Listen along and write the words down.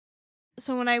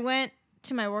So when I went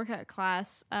to my workout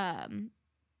class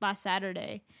last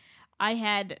Saturday, I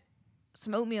had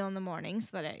some oatmeal in the morning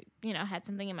so that I, had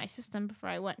something in my system before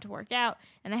I went to work out.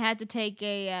 And I had to take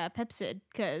a Pepcid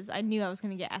because I knew I was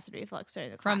going to get acid reflux during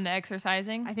the class. From the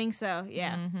exercising? I think so,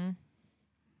 yeah. Mm-hmm.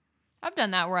 I've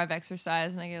done that where I've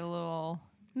exercised and I get a little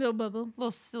bubble.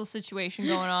 Little situation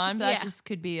going on. But that just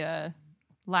could be a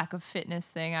lack of fitness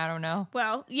thing. I don't know.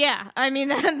 Well, yeah. I mean,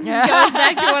 that goes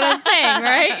back to what I'm saying,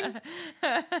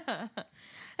 right?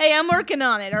 Hey, I'm working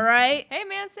on it, all right? Hey,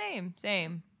 man,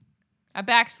 same. I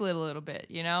backslid a little bit,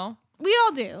 We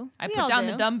all do. I put down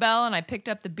the dumbbell and I picked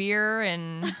up the beer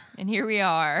and here we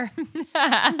are.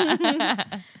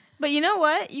 But you know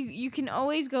what? You can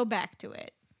always go back to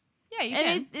it. Yeah, you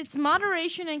can. It's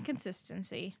moderation and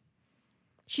consistency.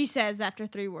 She says after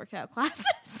 3 workout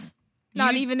classes.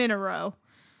 Not even in a row.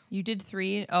 You did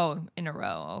 3? Oh, in a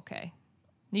row. Okay.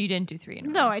 You didn't do 3 in a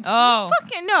row. No, I just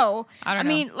fucking no. I don't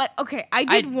know. I mean, I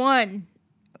did 1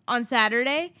 on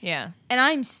Saturday. Yeah. And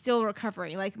I'm still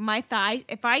recovering. Like, my thighs,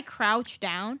 if I crouch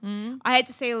down, I had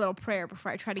to say a little prayer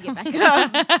before I try to get back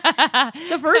up.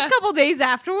 The first couple days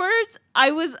afterwards,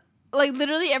 I was, like,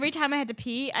 literally every time I had to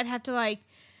pee, I'd have to, like,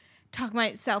 talk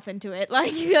myself into it.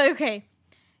 Like, you'd be like, okay,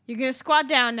 you're going to squat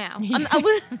down now.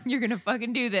 You're going to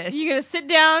fucking do this. You're going to sit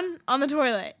down on the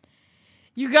toilet.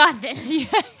 You got this.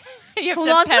 Yeah. Hold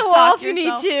on to the wall if you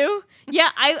need to. Yeah,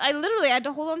 I literally had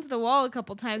to hold on to the wall a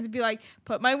couple times and be like,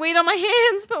 put my weight on my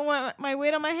hands, put my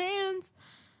weight on my hands.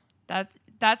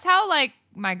 That's how, like,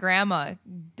 my grandma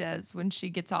does when she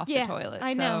gets off the toilet.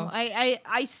 I know.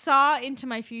 I saw into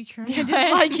my future and I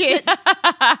didn't like it.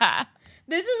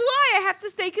 This is why I have to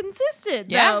stay consistent,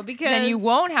 though, because then you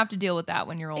won't have to deal with that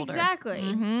when you're older. Exactly.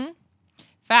 Mm-hmm.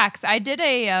 Facts. I did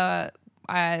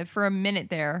for a minute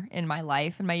there in my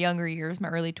life, in my younger years, my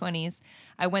early 20s,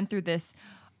 I went through this,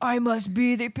 I must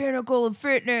be the pinnacle of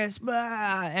fitness,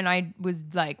 blah, and I was,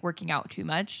 like, working out too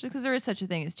much, because there is such a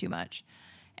thing as too much.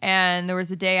 And there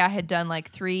was a day I had done, like,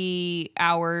 3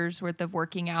 hours worth of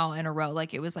working out in a row.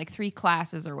 Like, it was, like, 3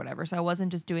 classes or whatever, so I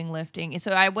wasn't just doing lifting. So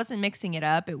I wasn't mixing it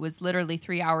up. It was literally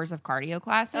 3 hours of cardio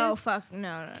classes. Oh, fuck.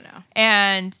 No.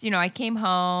 And, I came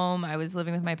home. I was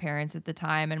living with my parents at the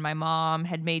time, and my mom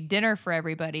had made dinner for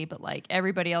everybody, but, like,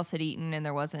 everybody else had eaten, and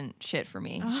there wasn't shit for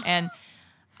me. And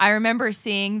I remember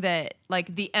seeing that,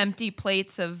 like, the empty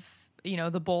plates of,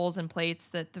 the bowls and plates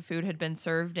that the food had been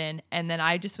served in, and then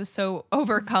I just was so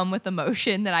overcome with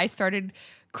emotion that I started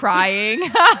crying.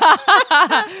 And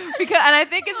I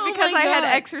think it's because I had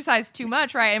exercised too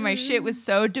much, right? And my shit was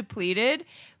so depleted,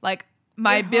 like,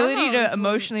 my ability to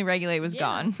emotionally regulate was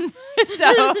gone.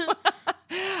 So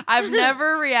I've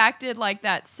never reacted like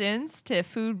that since to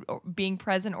food being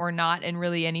present or not in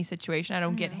really any situation. I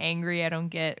don't get hangry. I don't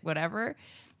get whatever.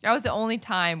 That was the only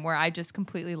time where I just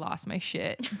completely lost my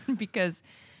shit because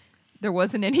there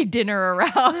wasn't any dinner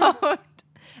around.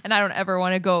 And I don't ever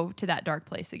want to go to that dark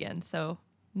place again. So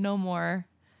no more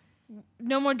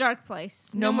dark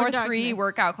place. No more 3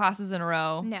 workout classes in a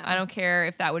row. No. I don't care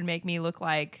if that would make me look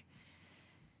like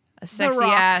a sexy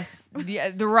ass,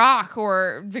 The Rock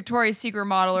or Victoria's Secret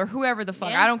model or whoever the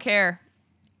fuck. Yeah. I don't care.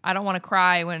 I don't want to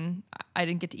cry when I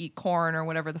didn't get to eat corn or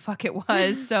whatever the fuck it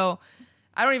was. So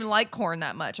I don't even like corn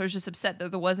that much. I was just upset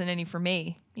that there wasn't any for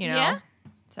me, Yeah.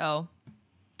 So,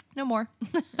 no more.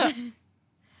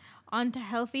 On to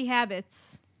healthy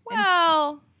habits.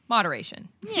 Well, moderation.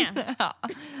 Yeah.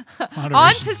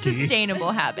 On to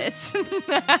sustainable habits.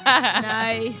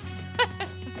 Nice.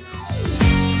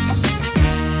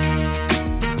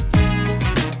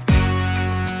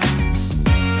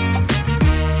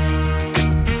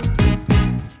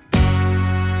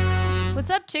 What's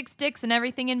up, chicks, dicks, and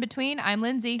everything in between? I'm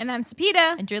Lindsay. And I'm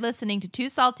Sapita. And you're listening to Two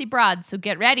Salty Broads, so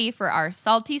get ready for our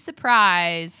salty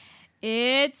surprise.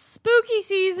 It's spooky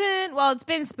season. Well, it's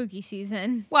been spooky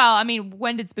season. Well, I mean,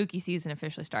 when did spooky season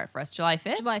officially start for us? July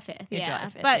 5th? July 5th, yeah.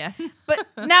 July 5th, but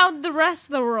now the rest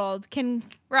of the world can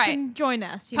join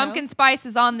us. Pumpkin spice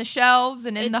is on the shelves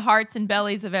and in the hearts and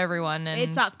bellies of everyone. And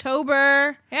it's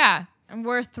October. Yeah. And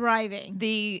we're thriving.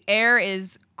 The air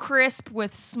is crisp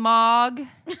with smog.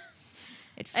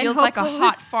 It feels like a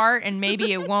hot fart, and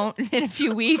maybe it won't in a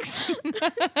few weeks.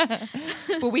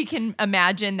 But we can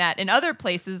imagine that in other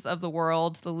places of the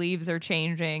world, the leaves are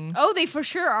changing. Oh, they for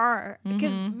sure are.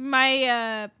 Because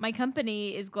my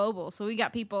company is global, so we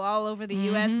got people all over the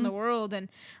U.S. and the world. And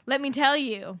let me tell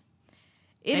you,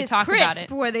 it is crisp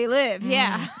where they live.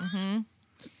 Yeah. Mm-hmm.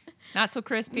 Not so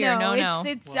crisp here. No.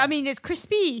 It's I mean, it's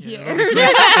crispy here.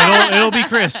 It'll be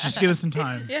crisp. Just give us some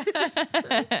time.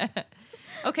 Yeah.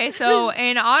 Okay, so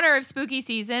in honor of spooky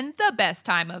season, the best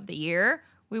time of the year,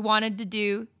 we wanted to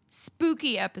do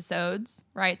spooky episodes,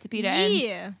 right, Sapita?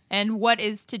 Yeah. And what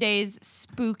is today's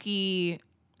spooky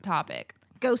topic?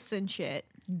 Ghosts and shit.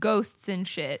 Ghosts and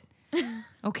shit.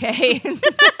 Okay.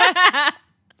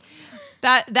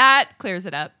 that clears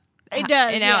it up. It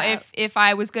does. Now, yeah. if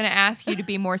I was going to ask you to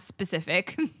be more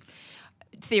specific,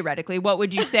 theoretically, what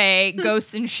would you say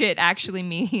ghosts and shit actually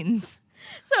means?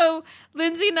 So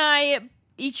Lindsay and I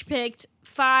each picked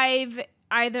 5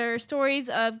 either stories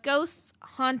of ghosts,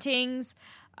 hauntings,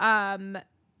 paranormal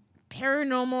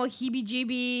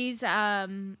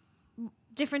heebie-jeebies,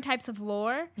 different types of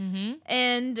lore. Mm-hmm.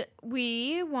 And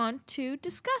we want to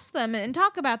discuss them and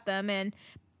talk about them and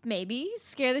maybe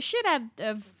scare the shit out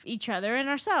of each other and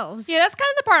ourselves. Yeah, that's kind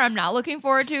of the part I'm not looking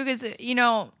forward to because,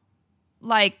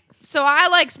 so I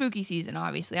like spooky season,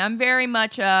 obviously. I'm very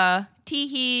much a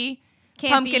tee-hee,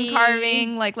 pumpkin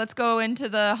carving, let's go into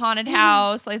the haunted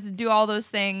house, let's do all those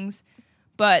things.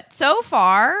 But so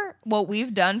far, what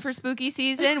we've done for spooky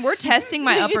season, we're testing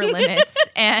my upper limits.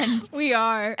 And we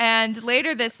are. And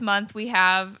later this month, we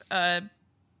have a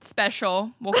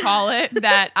special, we'll call it,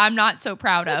 that I'm not so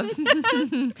proud of.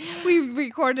 We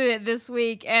recorded it this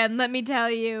week, and let me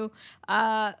tell you,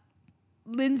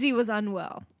 Lindsay was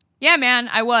unwell. Yeah, man,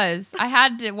 I was. I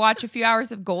had to watch a few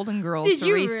hours of Golden Girls Did to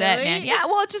you reset, really? man. Yeah,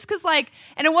 well, it's just because,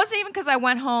 and it wasn't even because I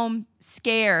went home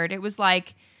scared. It was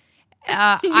like,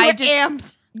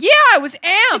 amped. Yeah, I was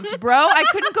amped, bro. I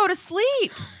couldn't go to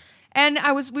sleep. And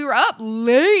we were up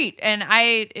late, and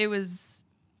it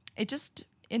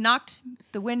knocked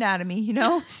the wind out of me,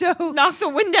 So Knocked the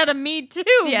wind out of me, too.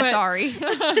 yeah, but sorry.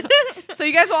 So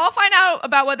you guys will all find out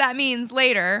about what that means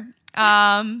later.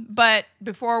 But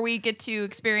before we get to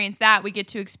experience that, we get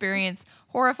to experience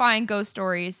horrifying ghost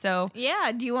stories. So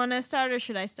yeah, do you want to start or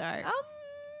should I start? you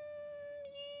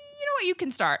know what? You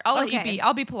can start. I'll let you Okay. be.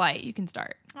 I'll be polite. You can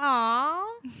start. Aw,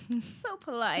 so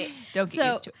polite. Don't get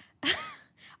used to it.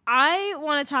 I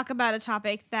want to talk about a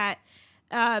topic that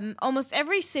almost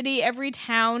every city, every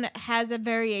town has a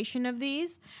variation of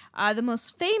these. The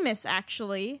most famous,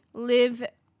 actually, live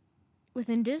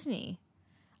within Disney.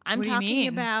 I'm What do you talking mean?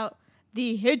 about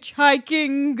the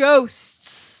hitchhiking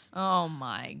ghosts. Oh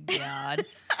my god.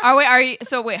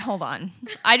 Wait, hold on.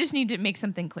 I just need to make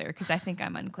something clear because I think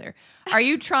I'm unclear. Are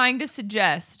you trying to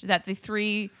suggest that the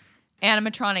 3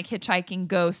 animatronic hitchhiking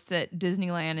ghosts at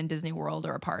Disneyland and Disney World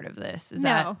are a part of this?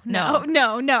 No.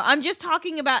 I'm just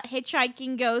talking about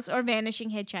hitchhiking ghosts or vanishing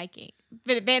hitchhikers.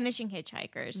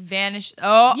 Vanish.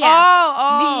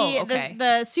 Okay.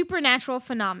 The supernatural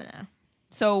phenomena.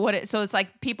 So it's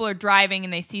like people are driving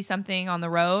and they see something on the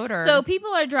road, or So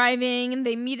people are driving and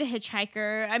they meet a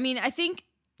hitchhiker. I mean, I think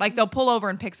like they'll pull over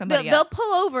and pick somebody they'll up.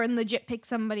 pull over and legit pick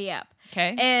somebody up.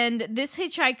 Okay. And this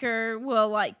hitchhiker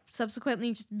will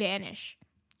subsequently just vanish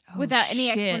without any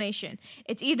shit. explanation.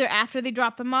 It's either after they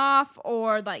drop them off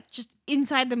or just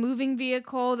inside the moving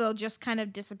vehicle, they'll just kind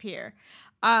of disappear.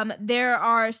 There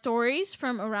are stories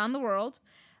from around the world.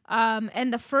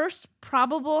 And the first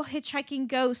probable hitchhiking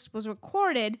ghost was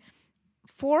recorded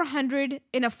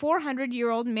in a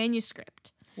 400-year-old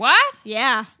manuscript. What?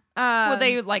 Yeah. Will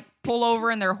they pull over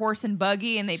in their horse and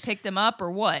buggy and they picked him up,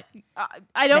 or what?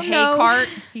 I don't the know. hay cart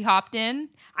he hopped in.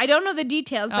 I don't know the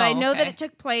details, but I know that okay. it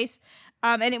took place,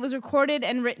 and it was recorded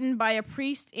and written by a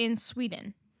priest in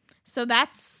Sweden. So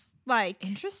that's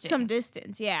Interesting. some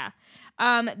distance. Yeah.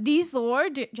 These lore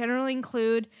generally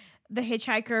include the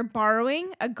hitchhiker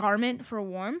borrowing a garment for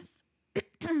warmth.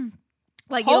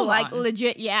 Hold on.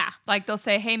 Legit, yeah. They'll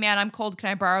say, "Hey man, I'm cold. Can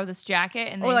I borrow this jacket?"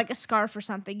 And Or a scarf or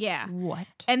something, yeah. what?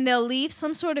 And they'll leave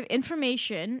some sort of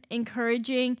information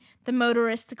encouraging the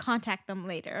motorist to contact them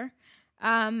later.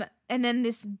 And then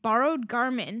this borrowed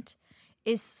garment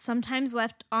is sometimes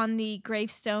left on the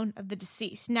gravestone of the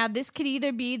deceased. Now, this could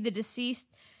either be the deceased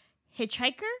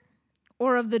hitchhiker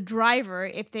or of the driver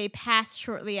if they pass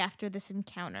shortly after this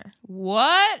encounter.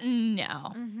 What?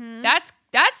 No. Mm-hmm. That's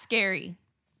scary.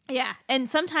 Yeah, and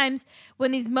sometimes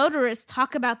when these motorists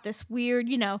talk about this weird,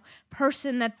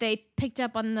 person that they picked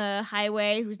up on the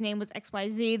highway whose name was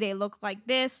XYZ, they look like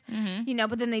this,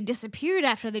 but then they disappeared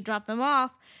after they dropped them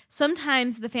off.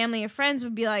 Sometimes the family or friends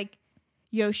would be like,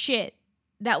 yo, shit,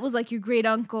 that was your great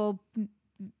uncle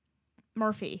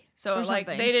Murphy. So or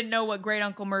something. they didn't know what great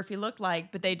uncle Murphy looked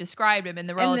like, but they described him, and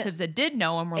the relatives that did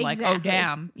know him were Exactly. like, "Oh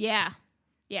damn, Yeah.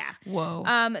 Yeah. whoa."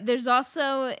 There's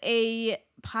also a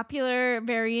popular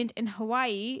variant in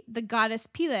Hawaii, the goddess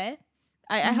Pele.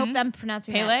 I hope I'm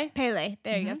pronouncing Pele? that. Pele.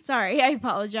 There you go. Sorry, I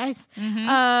apologize.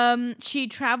 She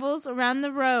travels around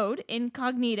the road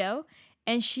incognito,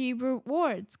 and she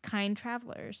rewards kind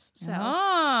travelers. So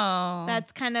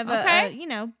that's kind of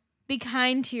Okay. be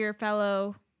kind to your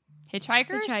fellow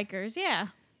Hitchhikers. hitchhikers. Yeah.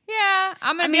 Yeah,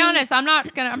 I'm gonna be honest. I'm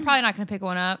probably not gonna pick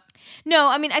one up. No,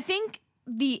 I mean, I think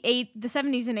the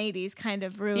 70s and 80s kind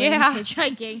of ruined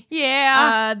hitchhiking.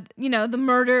 Yeah. The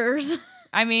murders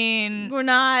I mean, were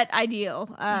not ideal.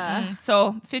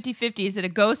 So 50-50, is it a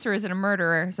ghost or is it a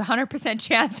murderer? There's a 100%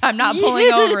 chance I'm not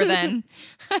pulling over then.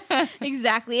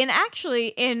 Exactly. And actually,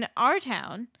 in our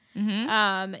town,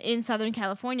 Mm-hmm. in Southern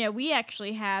California, we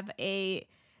actually have a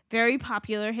very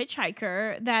popular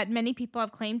hitchhiker that many people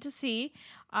have claimed to see.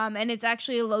 And it's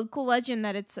actually a local legend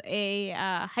that it's a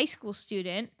high school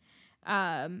student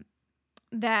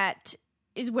that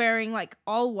is wearing like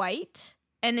all white.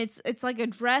 And it's like a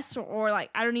dress or like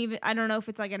I don't know if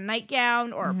it's like a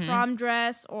nightgown or a prom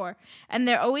dress and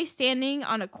they're always standing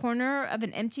on a corner of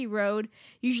an empty road,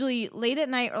 usually late at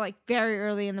night or like very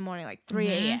early in the morning, like 3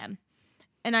 a.m.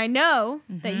 And I know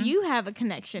that you have a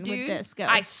connection with this ghost.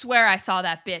 I swear I saw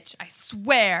that bitch. I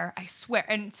swear.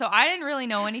 And so I didn't really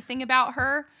know anything about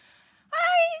her. I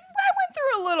went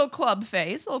through a little clubbing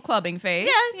phase.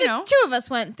 Yeah, the two of us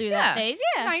went through that phase.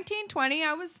 Yeah, 19, 20,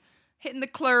 I was hitting the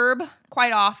club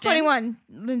quite often. 21,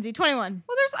 Lindsay, 21.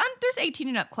 Well, there's 18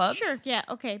 and up clubs. Sure, yeah,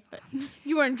 okay, but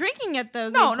you weren't drinking at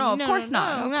those. No, 18. no, of course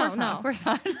not. Of course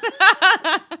not.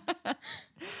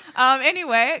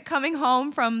 Anyway, coming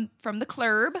home from the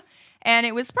club, and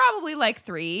it was probably like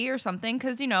 3 or something,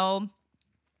 because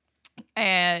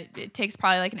it takes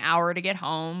probably like an hour to get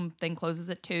home. Thing closes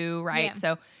at 2, right? Yeah.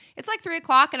 So it's like 3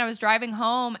 o'clock, and I was driving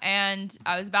home, and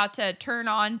I was about to turn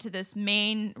on to this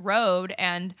main road,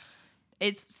 and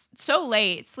it's so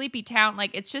late, sleepy town.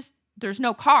 Like it's just there's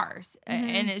no cars,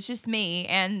 and it's just me,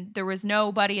 and there was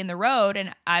nobody in the road,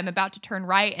 and I'm about to turn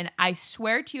right, and I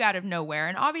swear to you, out of nowhere,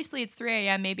 and obviously it's 3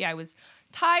 a.m. Maybe I was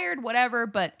tired, whatever,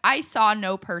 but I saw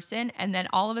no person, and then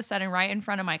all of a sudden, right in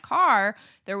front of my car,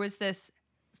 there was this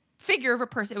figure of a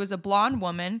person. It was a blonde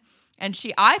woman, and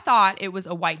I thought it was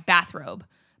a white bathrobe.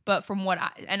 But from what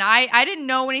I didn't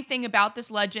know anything about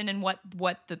this legend and what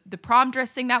the prom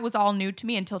dress thing, that was all new to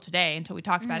me until today, until we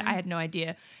talked about it. I had no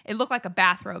idea. It looked like a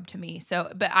bathrobe to me.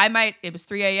 So, but it was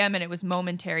 3 a.m. and it was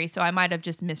momentary, so I might have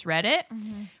just misread it.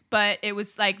 But it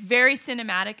was like very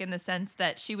cinematic in the sense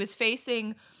that she was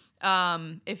facing, she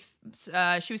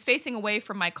was facing away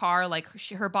from my car, like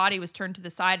her body was turned to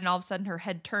the side, and all of a sudden her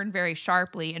head turned very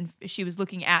sharply, and she was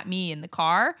looking at me in the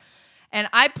car. And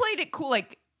I played it cool,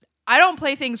 like, I don't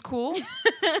play things cool,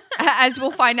 as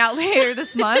we'll find out later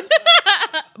this month.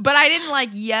 But I didn't like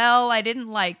yell. I didn't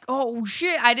like, oh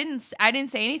shit. I didn't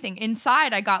say anything.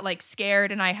 Inside, I got like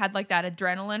scared, and I had like that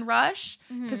adrenaline rush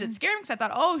because it scared me. Because I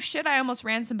thought, oh shit, I almost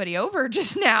ran somebody over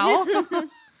just now.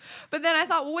 But then I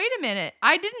thought, well, wait a minute.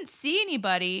 I didn't see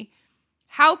anybody.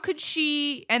 How could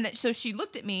she? And so she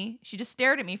looked at me. She just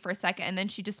stared at me for a second, and then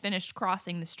she just finished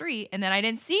crossing the street. And then I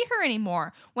didn't see her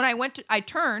anymore. When I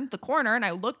turned the corner, and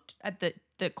I looked at the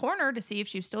corner to see if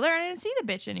she was still there. I didn't see the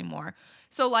bitch anymore.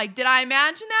 So, like, did I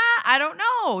imagine that? I don't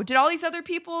know. Did all these other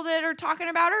people that are talking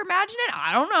about her imagine it?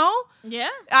 I don't know.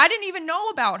 Yeah. I didn't even know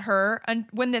about her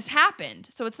when this happened.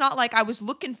 So it's not like I was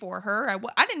looking for her.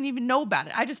 I didn't even know about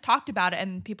it. I just talked about it,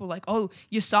 and people were like, oh,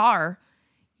 you saw her.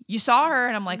 You saw her,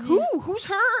 and I'm like, who? Who's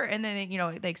her? And then,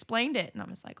 they explained it, and I'm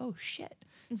just like, oh, shit.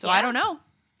 So I don't know.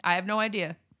 I have no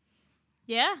idea.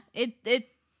 Yeah, it's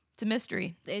a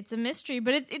mystery. It's a mystery,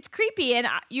 but it's creepy, and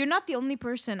you're not the only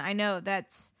person I know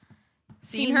that's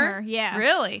seen her. Yeah.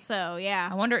 Really? So, yeah.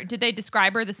 I wonder, did they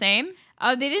describe her the same?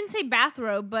 They didn't say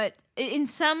bathrobe, but in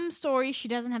some stories, she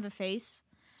doesn't have a face.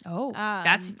 Oh,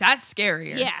 that's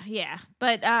scarier. Yeah.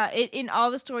 But in all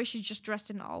the stories, she's just dressed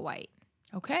in all white.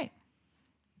 Okay.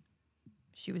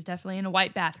 She was definitely in a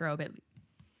white bathrobe,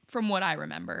 from what I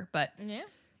remember. But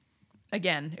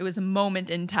again, it was a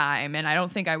moment in time, and I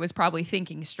don't think I was probably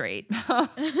thinking straight.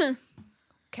 Okay.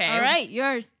 All right,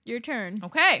 your turn.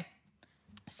 Okay.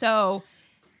 So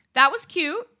that was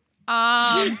cute. So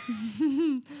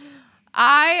I'm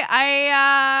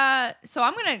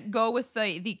gonna go with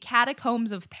the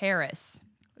Catacombs of Paris.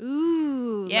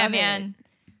 Ooh, yeah, man.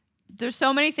 There's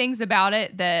so many things about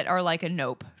it that are like a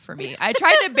nope for me. I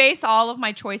tried to base all of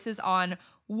my choices on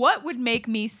what would make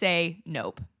me say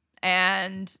nope.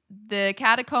 And the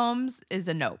Catacombs is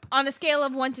a nope. On a scale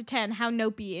of 1 to 10, how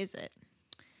nopey is it?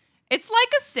 It's like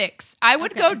a 6. I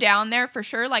would go down there for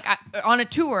sure. Like on a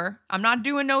tour. I'm not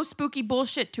doing no spooky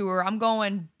bullshit tour. I'm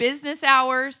going business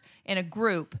hours in a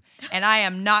group. And I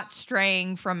am not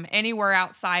straying from anywhere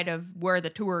outside of where the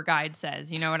tour guide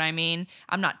says. You know what I mean?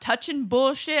 I'm not touching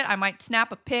bullshit. I might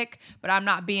snap a pic, but I'm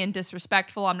not being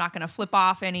disrespectful. I'm not going to flip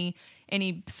off any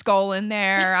skull in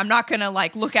there. I'm not going to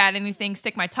like look at anything,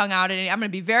 stick my tongue out at it. I'm going to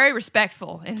be very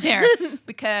respectful in there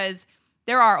because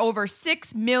There are over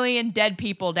 6 million dead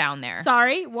people down there.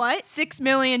 Sorry, what? 6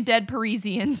 million dead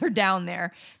Parisians are down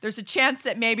there. There's a chance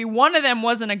that maybe one of them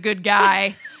wasn't a good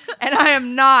guy, and I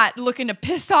am not looking to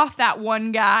piss off that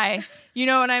one guy. You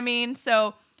know what I mean?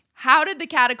 So how did the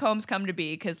catacombs come to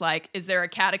be? Because, like, is there a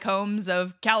catacombs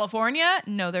of California?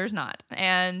 No, there's not.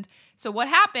 And so what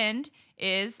happened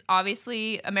is,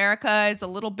 obviously, America is a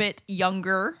little bit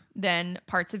younger than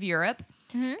parts of Europe.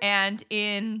 Mm-hmm. And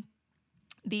in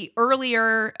the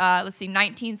earlier,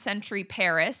 19th century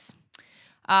Paris,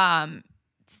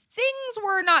 things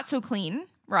were not so clean,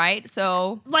 right?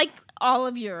 So, like all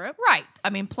of Europe. Right.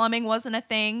 I mean, plumbing wasn't a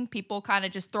thing. People kind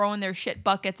of just throwing their shit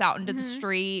buckets out into the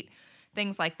street,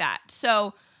 things like that.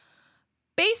 So,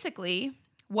 basically,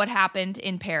 what happened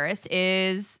in Paris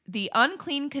is the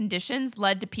unclean conditions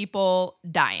led to people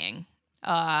dying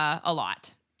a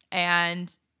lot.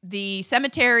 And the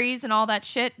cemeteries and all that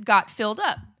shit got filled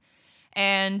up.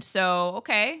 And so,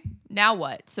 okay, now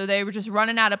what? So they were just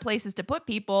running out of places to put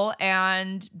people,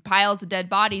 and piles of dead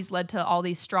bodies led to all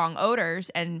these strong odors,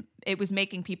 and it was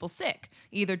making people sick.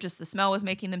 Either just the smell was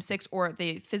making them sick, or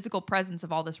the physical presence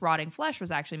of all this rotting flesh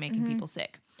was actually making people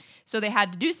sick. So they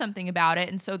had to do something about it,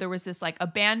 and so there was this like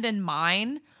abandoned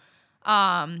mine,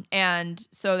 and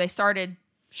so they started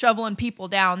shoveling people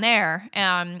down there,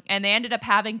 and they ended up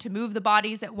having to move the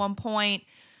bodies at one point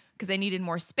because they needed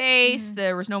more space.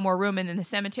 There was no more room in the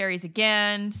cemeteries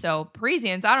again. So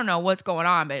Parisians, I don't know what's going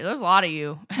on, but there's a lot of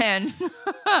you. And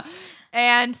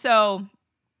and so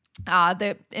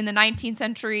in the 19th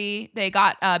century, they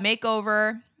got a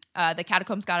makeover. The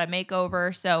catacombs got a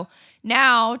makeover. So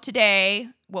now today,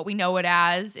 what we know it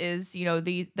as is, you know,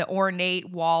 the ornate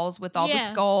walls with all the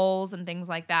skulls and things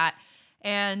like that.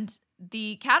 And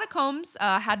the catacombs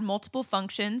had multiple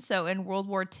functions. So in World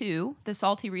War II, the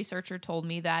Salty researcher told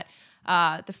me that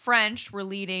the French were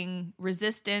leading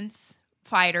resistance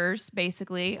fighters,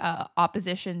 basically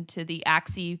opposition to the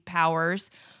Axis powers,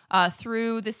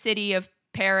 through the city of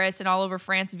Paris and all over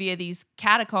France via these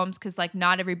catacombs, because like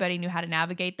not everybody knew how to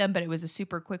navigate them, but it was a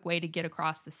super quick way to get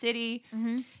across the city.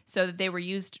 So that they were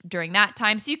used during that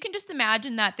time. So you can just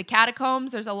imagine that the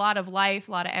catacombs, there's a lot of life,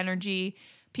 a lot of energy,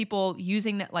 people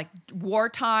using that, like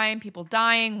wartime, people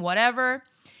dying, whatever.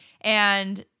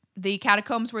 And the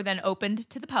catacombs were then opened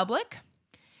to the public.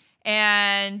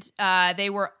 And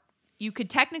you could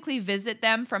technically visit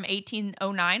them from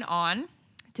 1809 on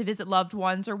to visit loved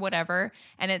ones or whatever.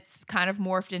 And it's kind of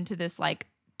morphed into this like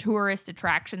tourist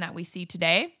attraction that we see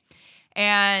today.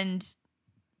 And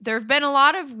there have been a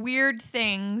lot of weird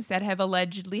things that have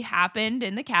allegedly happened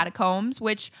in the catacombs,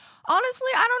 which honestly,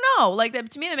 I don't know. Like,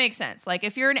 to me, that makes sense. Like,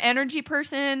 if you're an energy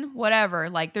person, whatever.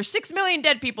 Like, there's 6 million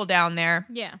dead people down there.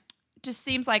 Yeah. It just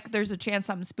seems like there's a chance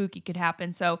something spooky could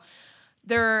happen. So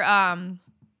there's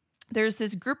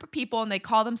this group of people, and they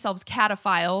call themselves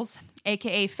cataphiles,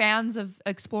 a.k.a. fans of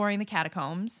exploring the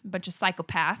catacombs. A bunch of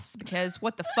psychopaths, because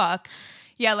what the fuck?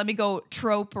 Yeah, let me go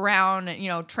traipse around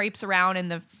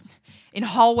in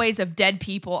hallways of dead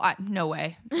people. No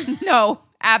way. No,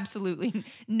 absolutely.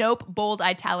 Nope. Bold,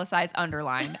 italicized,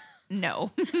 underlined.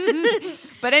 No.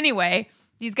 But anyway,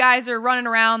 these guys are running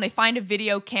around. They find a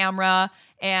video camera,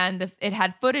 and it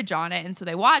had footage on it. And so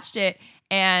they watched it.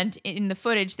 And in the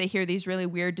footage, they hear these really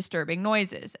weird, disturbing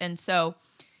noises. And so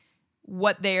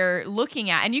what they're looking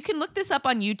at, and you can look this up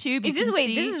on YouTube. This is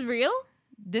real?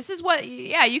 This is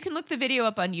you can look the video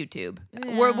up on YouTube.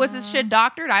 Yeah. Was this shit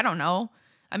doctored? I don't know.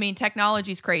 I mean,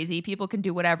 technology's crazy. People can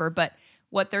do whatever. But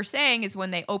what they're saying is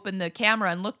when they opened the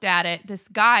camera and looked at it, this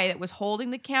guy that was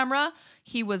holding the camera,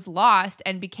 he was lost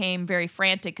and became very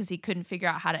frantic because he couldn't figure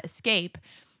out how to escape.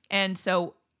 And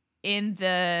so in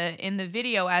the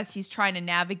video, as he's trying to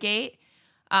navigate,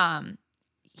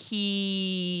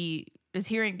 he is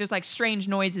hearing, there's like strange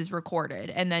noises recorded.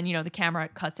 And then, the camera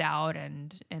cuts out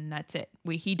and that's it.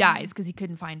 He dies because he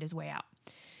couldn't find his way out.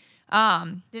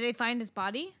 Did they find his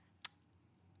body?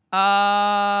 They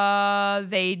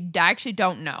actually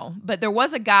don't know, but there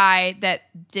was a guy that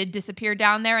did disappear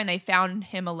down there, and they found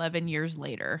him 11 years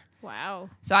later. Wow.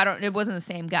 So it wasn't the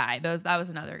same guy. That was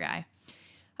another guy.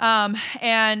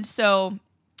 And so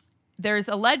there's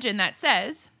a legend that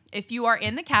says if you are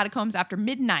in the catacombs after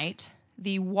midnight,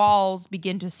 the walls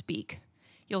begin to speak.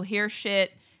 You'll hear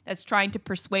shit that's trying to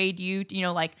persuade you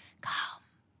to, like, come,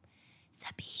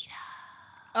 Sabina.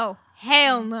 Oh,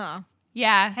 hell no.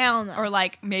 Yeah. Hell no. Or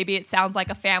like maybe it sounds like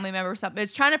a family member or something.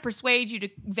 It's trying to persuade you to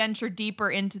venture deeper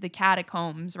into the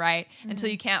catacombs, right? Mm-hmm. Until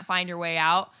you can't find your way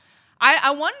out.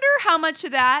 I wonder how much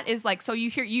of that is like, so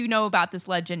you know about this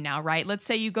legend now, right? Let's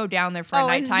say you go down there for a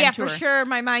nighttime tour. For sure,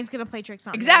 my mind's gonna play tricks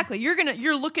on me. Exactly.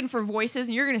 You're looking for voices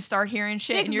and you're gonna start hearing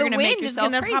shit and you're gonna make yourself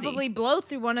crazy. The wind is gonna crazy. probably blow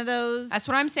through one of those. That's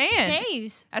what I'm saying.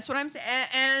 Caves. That's what I'm saying.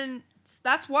 And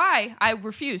that's why I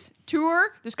refuse.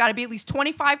 Tour, there's got to be at least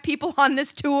 25 people on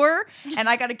this tour, and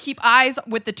I got to keep eyes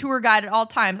with the tour guide at all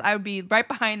times. I would be right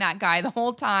behind that guy the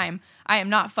whole time. I am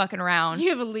not fucking around. You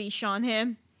have a leash on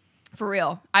him. For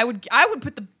real. I would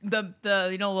put the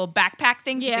little backpack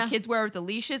things that the kids wear with the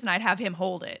leashes, and I'd have him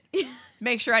hold it.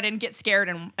 Make sure I didn't get scared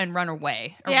and run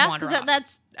away or wander off.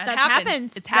 That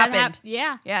happens. It's happened.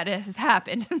 Yeah, it is. It's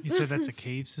happened. You said that's a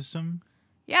cave system?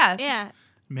 Yeah. Yeah.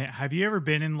 Man, have you ever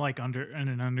been in like in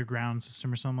an underground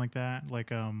system or something like that? Like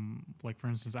for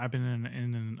instance, I've been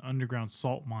in an underground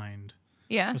salt mine.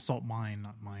 Yeah. A salt mine,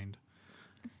 not mind.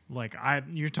 Like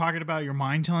you're talking about your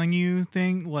mind telling you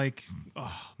thing. Like,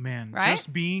 oh man, right?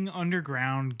 Just being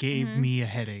underground gave me a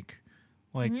headache.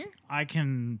 Like I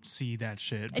can see that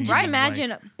shit. And just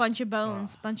imagine a bunch of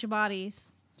bones, bunch of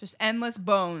bodies, just endless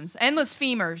bones, endless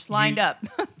femurs lined up.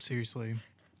 Seriously.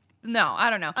 No, I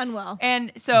don't know. Unwell.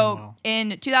 And so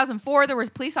in 2004, there was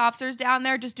police officers down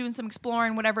there just doing some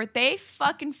exploring, whatever. They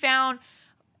fucking found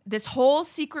this whole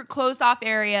secret closed off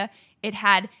area. It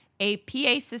had a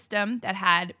PA system that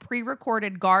had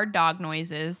pre-recorded guard dog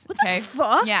noises. What the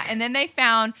fuck? Yeah, and then they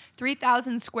found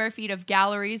 3,000 square feet of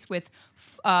galleries with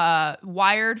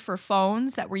wired for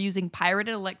phones that were using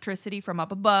pirated electricity from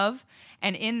up above.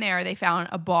 And in there, they found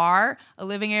a bar, a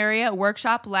living area, a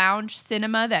workshop, lounge,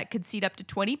 cinema that could seat up to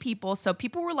 20 people. So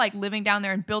people were like living down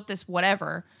there and built this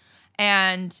whatever.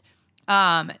 And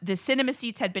the cinema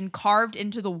seats had been carved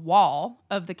into the wall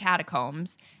of the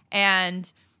catacombs.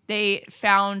 And they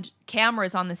found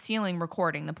cameras on the ceiling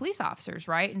recording the police officers,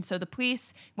 right? And so the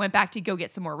police went back to go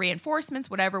get some more reinforcements,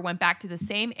 whatever, went back to the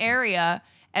same area.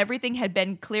 Everything had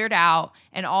been cleared out.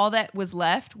 And all that was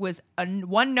left was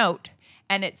one note.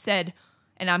 And it said,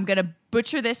 and I'm going to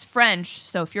butcher this French,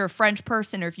 so if you're a French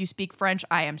person or if you speak French,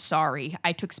 I am sorry.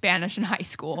 I took Spanish in high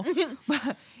school.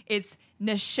 It's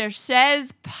ne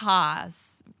cherchez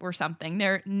pas or something.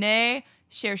 Ne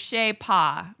cherchez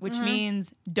pas, which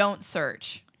means don't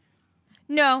search.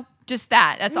 No. Just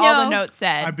that. That's all the note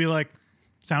said. I'd be like,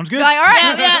 sounds good. Be like, all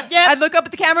right. Yeah. I'd look up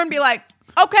at the camera and be like,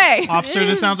 okay. Officer,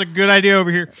 this sounds like a good idea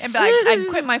over here. And be like, I'd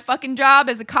quit my fucking job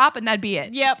as a cop and that'd be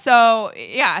it. Yep. So,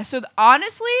 yeah. So,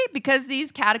 honestly, because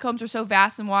these catacombs are so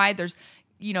vast and wide, there's,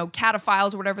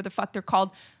 cataphiles or whatever the fuck they're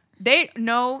called. They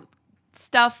know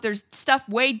stuff. There's stuff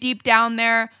way deep down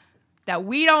there that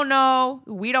we don't know.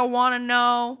 We don't want to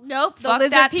know. Nope. The Fuck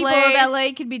lizard that people place. of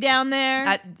LA could be down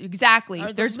there. Exactly. Or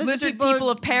the There's lizard lizard people people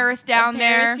of Paris down of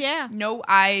there. Paris, yeah. No,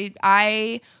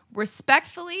 I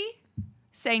respectfully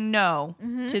say no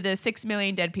to the 6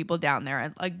 million dead people down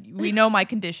there. Like, we know my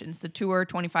conditions. The tour,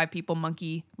 25 people,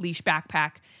 monkey, leash,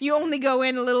 backpack. You only go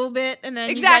in a little bit and then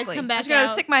Exactly. you guys come back I'm just going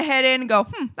to out. stick my head in and go,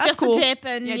 that's Just cool. the tip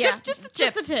and Just the tip.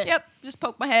 Just the tip. Yep. Just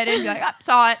poke my head in and be like,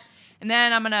 saw it. And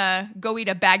then I'm going to go eat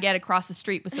a baguette across the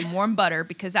street with some warm butter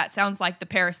because that sounds like the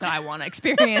Paris that I want to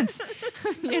experience.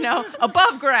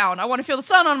 Above ground. I want to feel the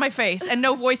sun on my face and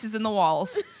no voices in the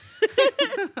walls.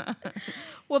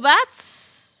 Well,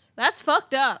 that's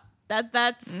fucked up.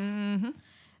 That's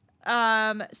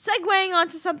segueing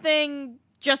onto something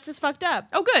just as fucked up.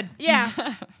 Oh, good. Yeah.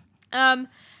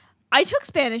 I took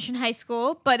Spanish in high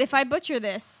school, but if I butcher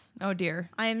this, Oh, dear.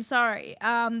 I am sorry.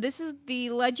 This is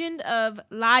the legend of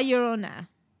La Llorona.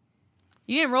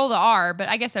 You didn't roll the R, but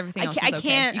I guess everything else is okay.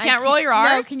 can't. You can't roll your R's?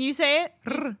 No, can you say it?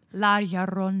 La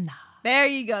Llorona. There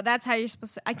you go. That's how you're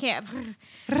supposed to. I can't.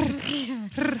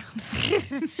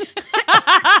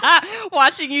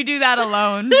 Watching you do that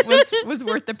alone was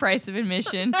worth the price of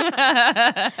admission.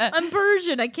 I'm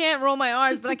Persian. I can't roll my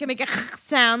R's, but I can make a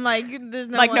sound like there's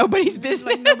no nobody's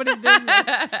business. Like nobody's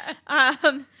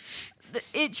business.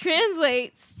 It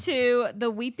translates to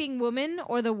the weeping woman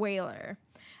or the wailer.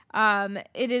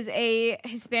 It is a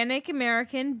Hispanic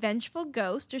American vengeful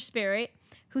ghost or spirit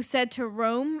who said to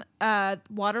roam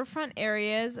waterfront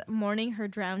areas mourning her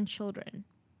drowned children.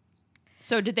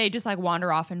 So did they just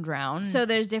wander off and drown? So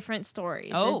there's different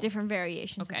stories. Oh. There's different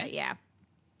variations of Okay. that, yeah.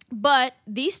 But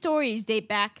these stories date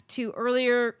back to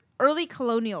early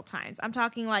colonial times. I'm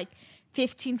talking like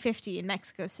 1550 in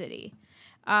Mexico City.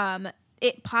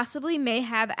 It possibly may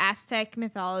have Aztec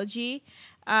mythology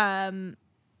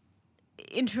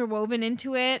interwoven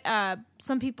into it.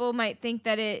 Some people might think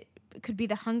that it could be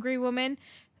the hungry woman,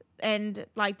 and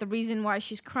the reason why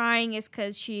she's crying is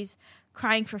because she's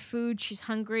crying for food. She's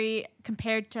hungry,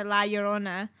 compared to La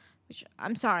Llorona, which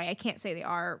I'm sorry, I can't say the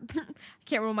R. I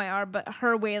can't roll my R, but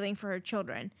her wailing for her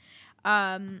children.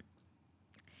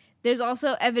 There's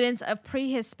also evidence of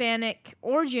pre-Hispanic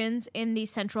origins in the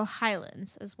Central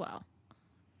Highlands as well.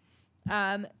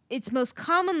 It's most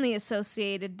commonly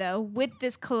associated, though, with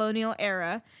this colonial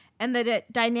era and the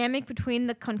dynamic between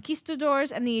the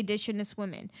conquistadors and the indigenous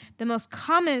women. The most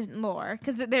common lore,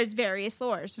 because there's various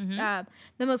lores,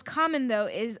 the most common, though,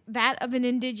 is that of an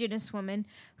indigenous woman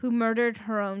who murdered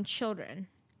her own children.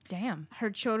 Damn.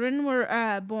 Her children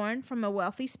were born from a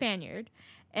wealthy Spaniard,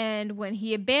 and when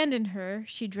he abandoned her,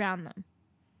 she drowned them.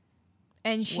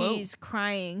 And she's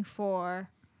crying for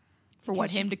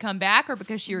what, him to come back, or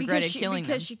because she regretted killing them?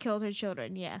 Because she killed her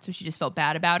children, yeah. So she just felt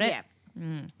bad about it? Yeah.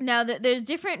 Now, there's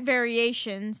different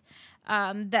variations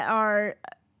that are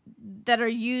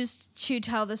used to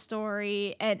tell the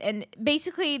story, and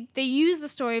basically they use the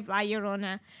story of La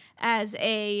Llorona as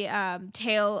a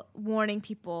tale warning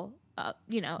people,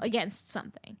 against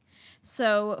something.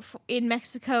 So in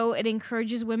Mexico, it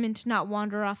encourages women to not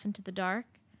wander off into the dark,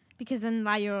 because then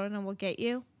La Llorona will get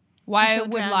you. Why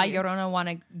would La Llorona want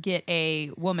to get a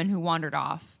woman who wandered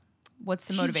off? What's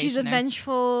the motivation? She's a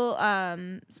vengeful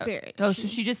spirit. So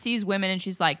she just sees women and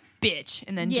she's like, bitch,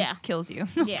 and then just kills you.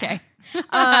 Okay.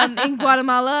 In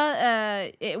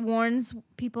Guatemala, it warns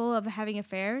people of having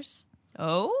affairs.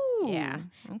 Oh. Yeah.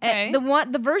 Okay.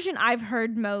 The version I've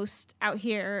heard most out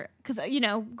here, because,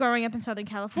 growing up in Southern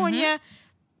California,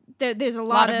 there's a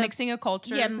lot of mixing of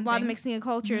cultures. Yeah, a lot of mixing of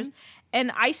cultures. And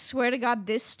I swear to God,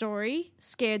 this story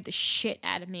scared the shit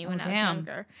out of me when I was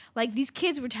younger. Like, these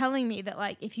kids were telling me that,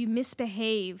 like, if you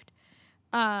misbehaved,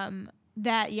 that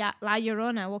La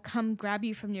Llorona will come grab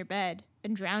you from your bed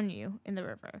and drown you in the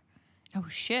river. Oh,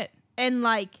 shit. And,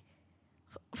 like,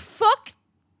 fuck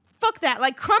that.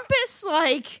 Like, Krampus,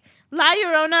 like, La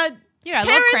Llorona. Yeah, I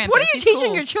parents, love Krampus. What are you He's teaching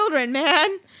cool. your children,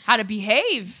 man? How to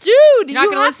behave. Dude, you're not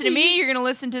going to listen to me. You're going to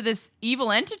listen to this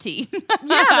evil entity.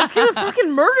 Yeah, that's going to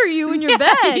fucking murder you in your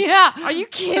bed. Yeah. Are you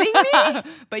kidding me?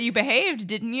 But you behaved,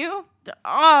 didn't you?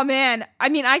 Oh, man. I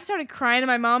mean, I started crying to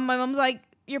my mom. My mom's like,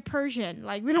 you're Persian.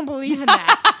 Like, we don't believe in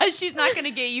that. She's not going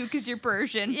to get you because you're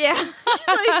Persian. Yeah. She's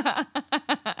like,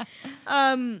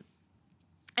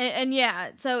 and yeah,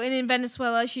 so in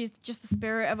Venezuela, she's just the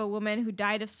spirit of a woman who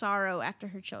died of sorrow after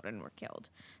her children were killed.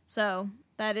 So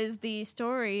that is the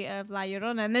story of La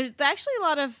Llorona. And there's actually a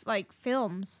lot of, like,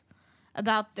 films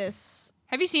about this.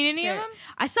 Have you seen any spirit. of them?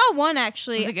 I saw one,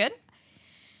 actually. Was it good?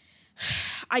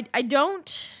 I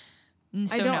don't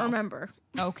remember.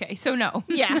 Okay, so no.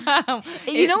 Yeah.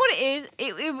 You know what it is?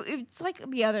 It's like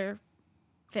the other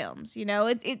films,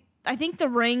 I think The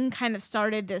Ring kind of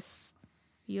started this.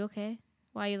 Are you okay?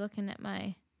 Why are you looking at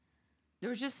my... There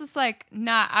was just this, like,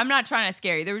 I'm not trying to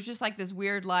scare you. There was just, like, this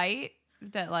weird light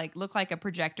that, like, looked like a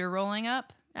projector rolling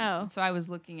up. Oh. So I was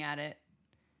looking at it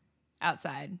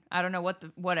outside. I don't know what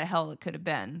the hell it could have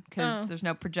been, because there's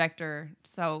no projector.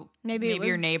 So maybe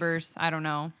your neighbors. I don't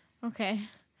know. Okay.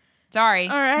 Sorry.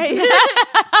 All right.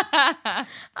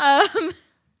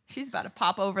 She's about to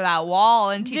pop over that wall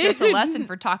and teach us a lesson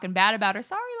for talking bad about her.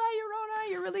 Sorry, La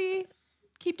Llorona. You're really...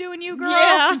 Keep doing you, girl.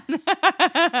 Yeah.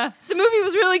 The movie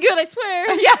was really good, I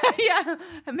swear. Yeah.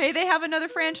 May they have another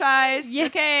franchise. Yeah.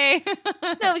 Okay.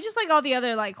 No, it was just like all the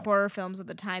other, like, horror films of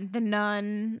the time. The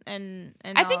Nun and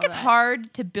I think it's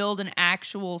hard to build an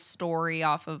actual story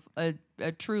off of a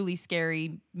truly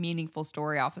scary, meaningful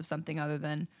story off of something other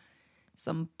than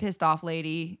some pissed off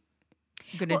lady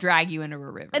gonna drag you into a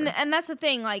river. And that's the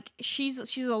thing, like, she's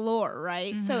a lore,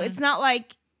 right? Mm-hmm. So it's not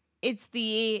like it's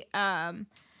the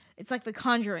it's like the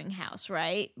Conjuring House,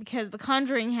 right? Because the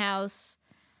Conjuring House,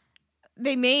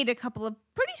 they made a couple of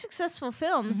pretty successful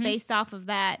films based off of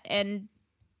that. And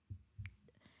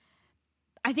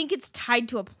I think it's tied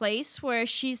to a place, where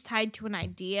she's tied to an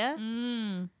idea.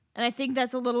 And I think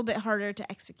that's a little bit harder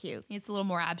to execute. It's a little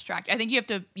more abstract. I think you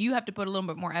have to put a little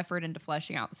bit more effort into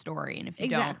fleshing out the story. And if you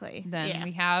don't, then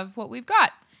we have what we've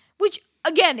got. Which...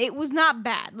 Again, it was not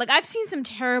bad. Like, I've seen some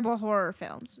terrible horror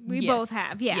films. We both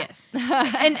have, yeah. Yes.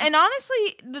 and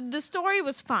honestly, the story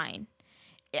was fine.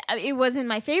 It wasn't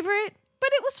my favorite, but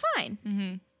it was fine.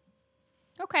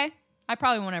 Mm-hmm. Okay. I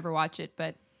probably won't ever watch it,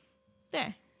 but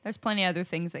there's plenty of other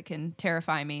things that can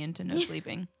terrify me into no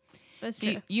sleeping. That's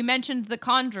true. You mentioned The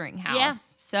Conjuring House. Yeah.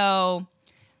 So...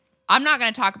 I'm not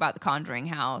going to talk about The Conjuring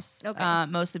House, okay.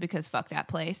 Mostly because fuck that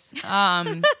place.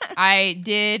 I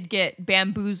did get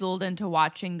bamboozled into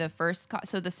watching the first...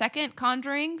 So the second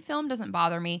Conjuring film doesn't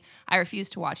bother me. I refuse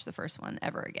to watch the first one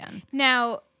ever again.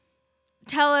 Now,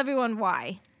 tell everyone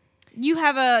why. You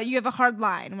have a hard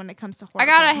line when it comes to horror. I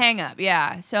got films. a hang up,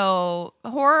 yeah. So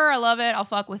horror, I love it. I'll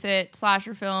fuck with it.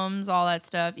 Slasher films, all that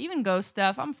stuff. Even ghost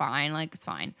stuff, I'm fine. Like, it's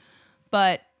fine.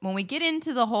 But when we get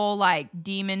into the whole like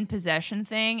demon possession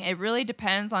thing, it really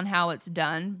depends on how it's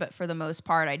done. But for the most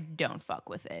part, I don't fuck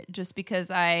with it just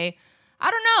because I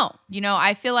don't know. You know,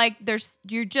 I feel like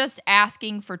you're just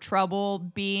asking for trouble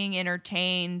being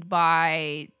entertained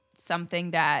by something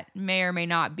that may or may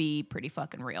not be pretty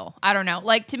fucking real. I don't know.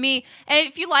 Like, to me, and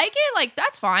if you like it, like,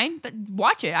 that's fine.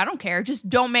 Watch it. I don't care. Just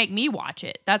don't make me watch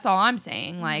it. That's all I'm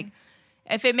saying. Mm-hmm. Like,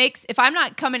 if I'm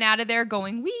not coming out of there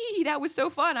going, wee, that was so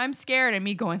fun, I'm scared, and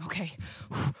me going, okay,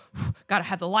 gotta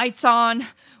have the lights on.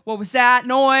 What was that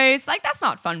noise? Like, that's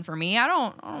not fun for me. I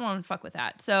don't want to fuck with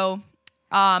that. So,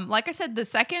 like I said, the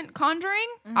second Conjuring,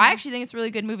 I actually think it's a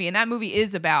really good movie, and that movie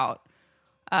is about,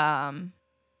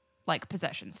 like,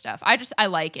 possession stuff. I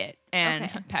like it, and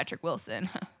Patrick Wilson.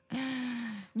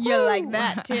 You like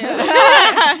that too.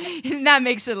 And that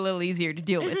makes it a little easier to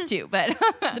deal with too. But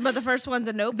the first one's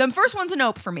a nope. The first one's a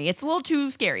nope for me. It's a little too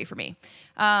scary for me.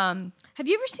 Have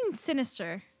you ever seen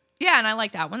Sinister? Yeah, and I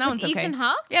like that one. That one's okay. Ethan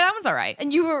Hawke? Yeah, that one's all right.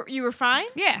 And you were fine?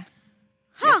 Yeah.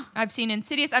 Huh. Yeah. I've seen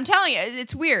Insidious. I'm telling you,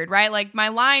 it's weird, right? Like, my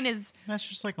line is... That's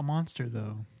just like a monster,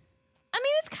 though. I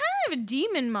mean, it's kind of a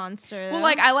demon monster, though. Well,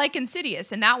 like, I like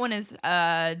Insidious, and that one is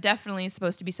definitely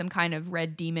supposed to be some kind of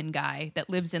red demon guy that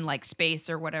lives in, like, space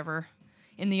or whatever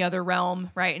in the other realm,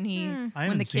 right? And he... I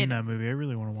haven't seen that movie. I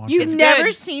really want to watch it. You've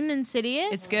never seen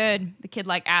Insidious? It's good. The kid,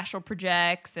 like, astral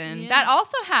projects, and that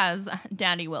also has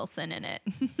Danny Wilson in it.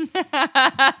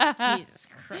 Jesus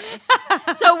Christ.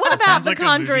 So what about the like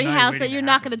Conjuring house that you're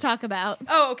not going to talk about?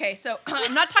 Oh, okay. So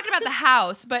I'm not talking about the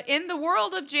house, but in the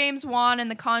world of James Wan and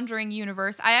the Conjuring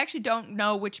universe, I actually don't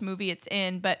know which movie it's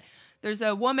in, but there's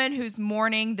a woman who's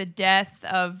mourning the death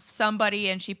of somebody,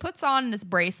 and she puts on this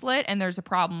bracelet, and there's a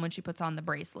problem when she puts on the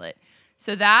bracelet.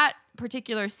 So that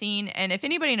particular scene, and if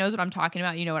anybody knows what I'm talking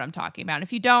about, you know what I'm talking about. And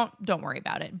if you don't worry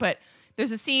about it. But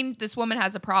there's a scene, this woman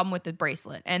has a problem with the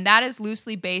bracelet, and that is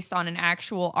loosely based on an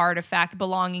actual artifact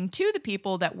belonging to the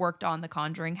people that worked on the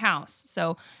Conjuring house.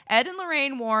 So Ed and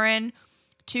Lorraine Warren,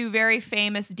 two very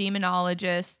famous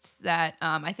demonologists that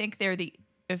I think they're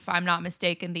if I'm not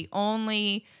mistaken, the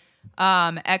only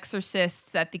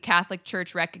exorcists that the Catholic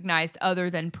Church recognized other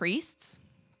than priests.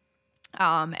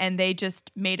 And they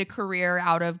just made a career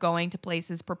out of going to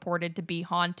places purported to be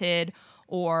haunted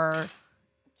or...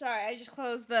 Sorry, I just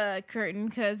closed the curtain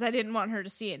because I didn't want her to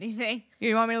see anything.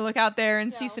 You want me to look out there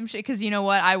and see some shit? Because you know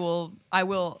what? I will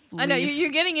leave. I know, you're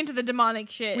getting into the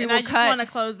demonic shit, and I just want to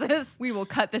close this. We will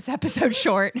cut this episode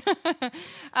short.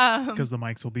 Because the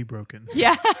mics will be broken.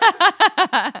 Yeah.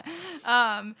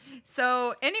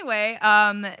 So anyway,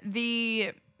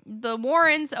 the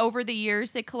Warrens, over the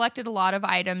years, they collected a lot of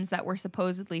items that were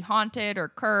supposedly haunted or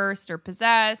cursed or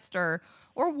possessed or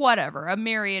whatever, a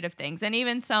myriad of things, and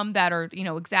even some that are,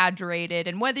 exaggerated.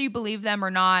 And whether you believe them or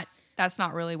not, that's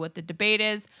not really what the debate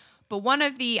is. But one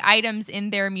of the items in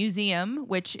their museum,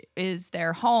 which is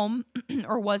their home,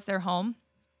 or was their home,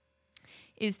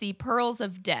 is the Pearls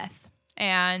of Death.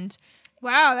 And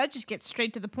wow, that just gets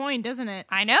straight to the point, doesn't it?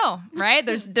 I know, right?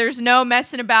 There's no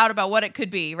messing about what it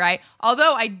could be, right?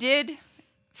 Although I did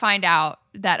find out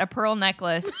that a pearl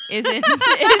necklace is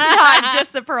not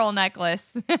just the pearl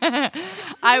necklace.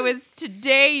 I was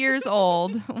today years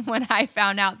old when I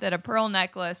found out that a pearl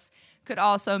necklace could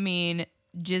also mean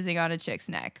jizzing on a chick's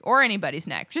neck or anybody's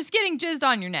neck. Just getting jizzed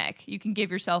on your neck. You can get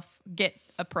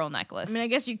a pearl necklace. I mean, I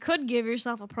guess you could give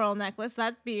yourself a pearl necklace.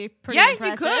 That'd be pretty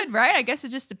impressive. Yeah, you could, right? I guess it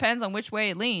just depends on which way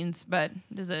it leans, but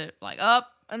does it like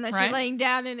up? Unless you're laying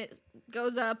down and it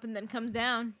goes up and then comes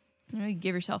down. You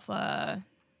give yourself a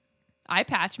eye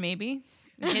patch, maybe.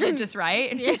 Hit it just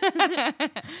right.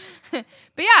 But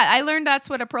yeah, I learned that's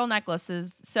what a pearl necklace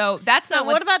is. So that's not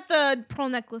what about the pearl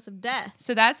necklace of death?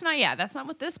 So that's not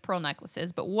what this pearl necklace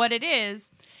is. But what it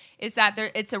is that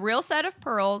it's a real set of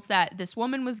pearls that this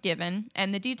woman was given,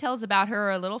 and the details about her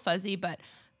are a little fuzzy, but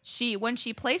when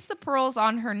she placed the pearls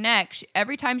on her neck,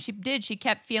 every time she did, she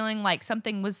kept feeling like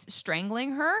something was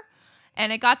strangling her.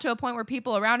 And it got to a point where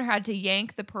people around her had to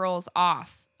yank the pearls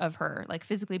off of her, like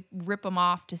physically rip them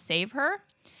off to save her.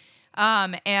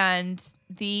 And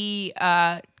the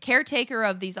caretaker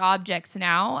of these objects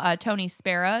now, Tony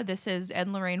Spera, this is Ed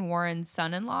and Lorraine Warren's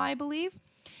son-in-law, I believe.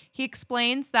 He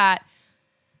explains that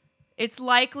it's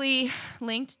likely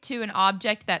linked to an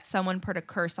object that someone put a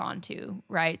curse onto,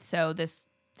 right? So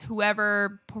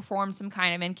whoever performed some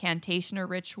kind of incantation or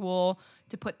ritual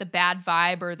to put the bad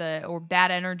vibe or bad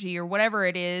energy or whatever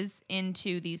it is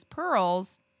into these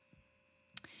pearls.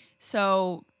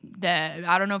 So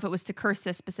I don't know if it was to curse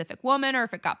this specific woman or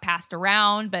if it got passed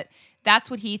around, but that's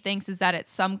what he thinks, is that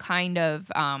it's some kind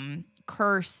of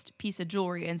cursed piece of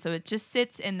jewelry. And so it just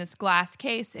sits in this glass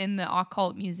case in the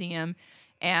occult museum.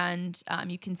 and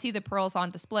you can see the pearls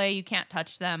on display. You can't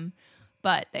touch them,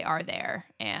 but they are there,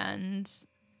 and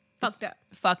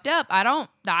fucked up. I don't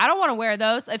want to wear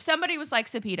those. If somebody was like,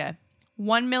 Sapita,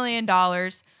 $1 million,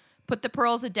 put the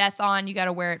pearls of death on, you got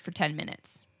to wear it for 10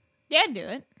 minutes. Yeah, do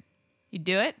it. You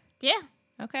do it? Yeah.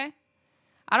 Okay.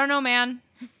 I don't know, man.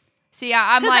 See,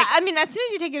 I'm like, I mean, as soon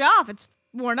as you take it off, it's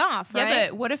worn off, right? yeah,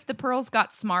 but what if the pearls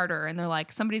got smarter and they're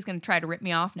like, somebody's going to try to rip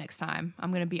me off next time.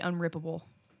 I'm going to be unrippable.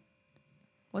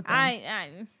 What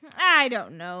then? I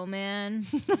don't know, man.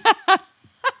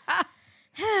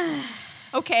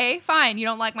 Okay, fine. You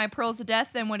don't like my pearls of death?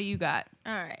 Then what do you got?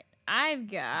 All right.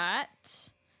 I've got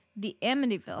the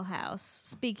Amityville house.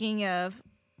 Speaking of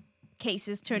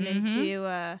cases turned into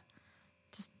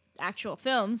just actual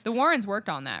films. The Warrens worked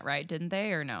on that, right? Didn't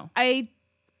they, or no? I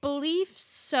believe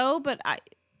so, but I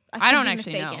don't be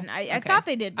actually mistaken. know. I thought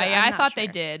they did. But I thought sure. they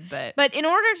did, but But in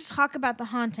order to talk about the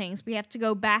hauntings, we have to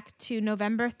go back to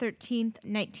November 13th,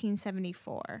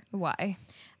 1974. why?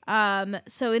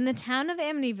 So in the town of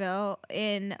Amityville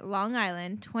in Long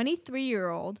Island,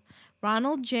 23-year-old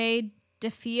Ronald J.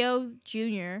 DeFeo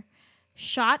Jr.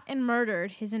 shot and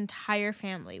murdered his entire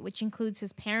family, which includes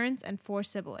his parents and 4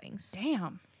 siblings.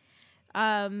 Damn.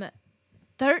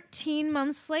 13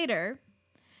 months later,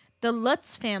 the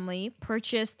Lutz family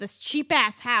purchased this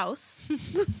cheap-ass house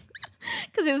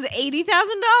because it was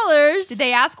 $80,000. Did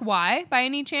they ask why, by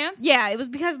any chance? Yeah, it was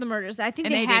because of the murders. I think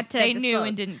And they had to They disclose. knew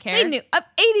and didn't care? They knew.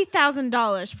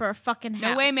 $80,000 for a fucking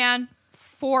house. No way, man.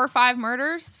 4 or 5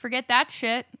 murders? Forget that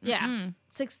shit. Yeah. Mm-mm.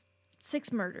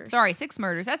 Six murders. Sorry, 6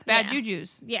 murders. That's bad Yeah.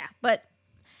 jujus. Yeah, but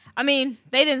I mean,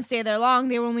 they didn't stay there long.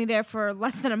 They were only there for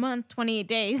less than a month, 28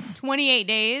 days. 28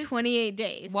 days? 28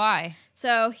 days. Why?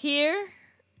 So here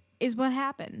is what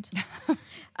happened.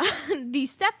 The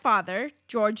stepfather,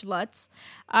 George Lutz,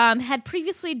 had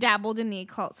previously dabbled in the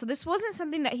occult, so this wasn't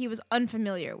something that he was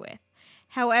unfamiliar with.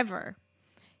 However,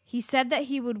 he said that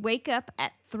he would wake up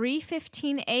at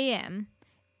 3:15 a.m.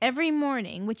 every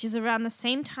morning, which is around the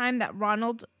same time that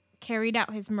Ronald carried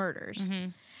out his murders.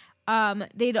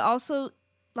 They'd also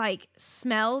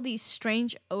smell these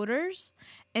strange odors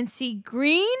and see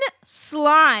green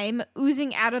slime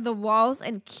oozing out of the walls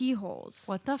and keyholes.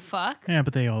 What the fuck? Yeah,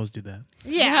 but they always do that.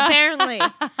 Yeah, apparently.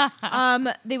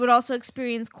 They would also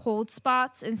experience cold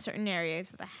spots in certain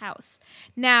areas of the house.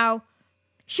 Now,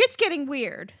 shit's getting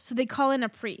weird, so they call in a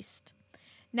priest.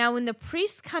 Now, when the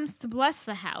priest comes to bless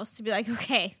the house, to be like,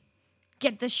 okay,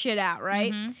 get this shit out,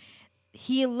 right?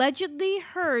 He allegedly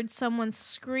heard someone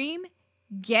scream,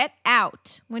 "Get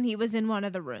out," when he was in one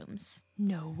of the rooms.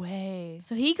 No way.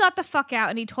 So he got the fuck out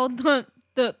and he told the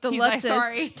He's like, Lutzes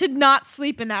 "Sorry." to not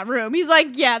sleep in that room. He's like,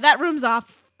 yeah, that room's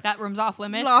off That room's off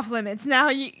limits? off limits. Now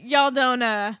y'all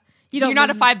don't You're not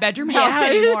a 5-bedroom house Yeah.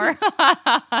 anymore.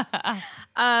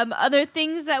 Other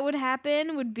things that would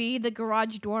happen would be the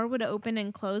garage door would open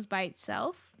and close by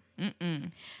itself.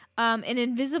 An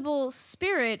invisible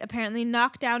spirit apparently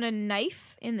knocked down a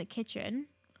knife in the kitchen.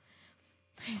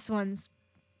 This one's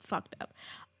fucked up.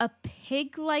 A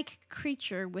pig-like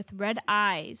creature with red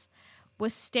eyes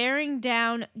was staring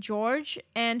down George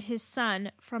and his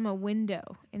son from a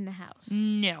window in the house.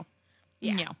 No.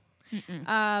 Yeah. No.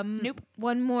 Nope.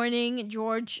 One morning,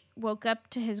 George woke up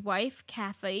to his wife,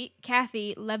 Kathy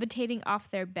levitating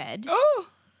off their bed. Oh!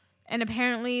 And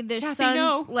apparently their Kathy, sons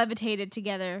no. levitated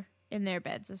together in their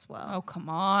beds as well. Oh, come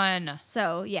on.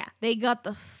 So, yeah, they got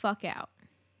the fuck out.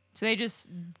 So they just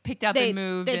picked up and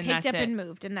moved, They and picked that's up it. and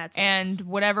moved, and that's it. And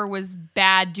whatever was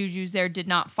bad jujus there did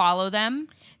not follow them.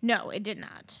 No, it did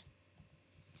not.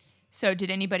 So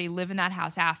did anybody live in that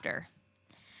house after?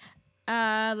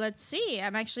 Let's see.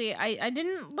 I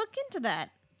didn't look into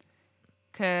that.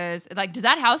 Because, does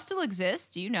that house still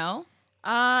exist? Do you know?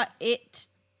 It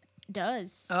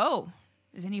does. Oh.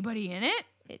 Is anybody in it?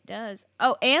 It does.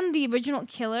 Oh, and the original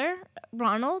killer,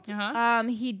 Ronald,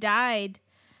 he died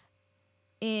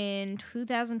in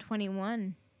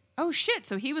 2021. Oh, shit.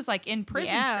 So he was, in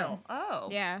prison Yeah. still. Oh.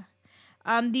 Yeah.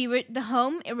 The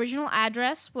home original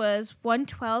address was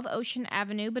 112 Ocean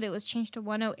Avenue, but it was changed to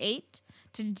 108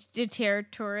 to deter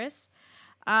tourists.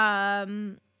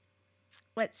 Let's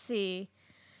see.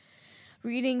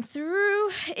 Reading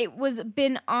through, it was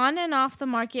been on and off the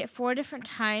market 4 different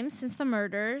times since the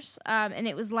murders, and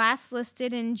it was last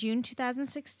listed in June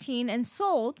 2016 and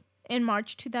sold in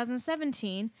March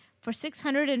 2017 for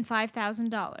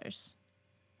 $605,000.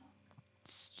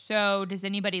 So does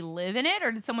anybody live in it,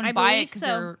 or did someone buy it?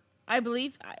 So. I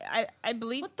believe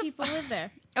people live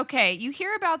there. Okay, you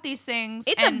hear about these things.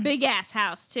 It's a big ass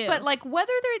house too. But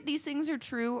whether these things are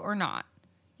true or not,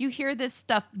 you hear this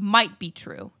stuff might be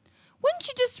true. Wouldn't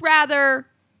you just rather,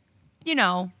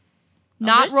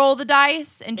 not roll the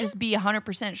dice and just be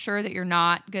 100% sure that you're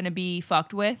not going to be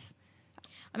fucked with.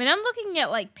 I mean, I'm looking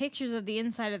at like pictures of the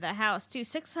inside of the house too.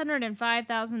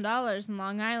 $605,000 in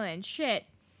Long Island. Shit.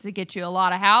 Does it get you a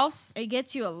lot of house? It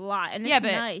gets you a lot, and Yeah, it's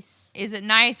but nice. Is it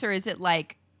nice or is it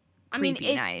like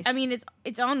creepy nice? I mean,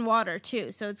 it's on water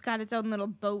too, so it's got its own little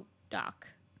boat dock.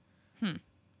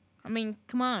 I mean,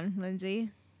 come on,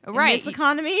 Lindsay. Right. In this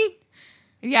economy.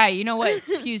 Yeah, you know what?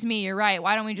 Excuse me, you're right.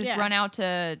 Why don't we just Yeah. run out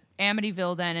to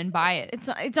Amityville then and buy it?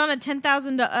 It's on a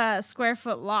 10,000 square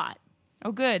foot lot.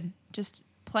 Oh, good. Just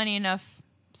plenty enough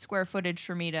square footage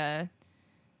for me to,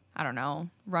 I don't know,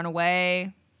 run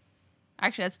away.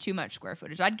 Actually, that's too much square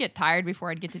footage. I'd get tired before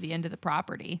I'd get to the end of the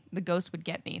property. The ghost would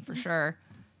get me for sure.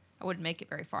 I wouldn't make it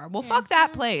very far. Well, fuck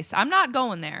that place. I'm not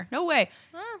going there. No way.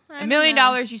 Well, $1 million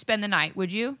you spend the night,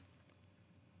 would you?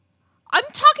 I'm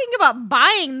talking about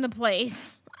buying the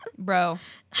place. Bro,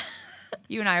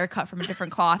 you and I are cut from a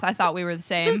different cloth. I thought we were the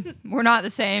same. We're not the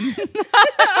same.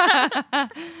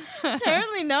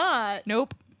 Apparently not.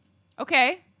 Nope.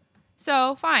 Okay.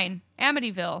 So, fine.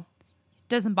 Amityville.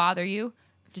 Doesn't bother you.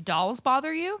 Do dolls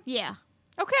bother you? Yeah.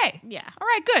 Okay. Yeah. All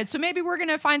right, good. So maybe we're going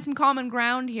to find some common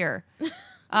ground here.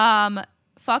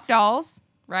 Fuck dolls,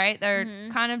 right? They're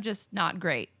kind of just not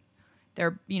great.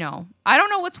 They're, I don't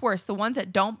know what's worse, the ones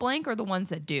that don't blink or the ones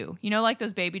that do. You know, like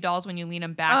those baby dolls when you lean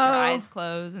them back, their eyes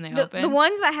close and they open. The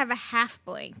ones that have a half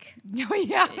blink. Oh,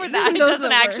 yeah, where that Those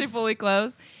doesn't are actually worse. fully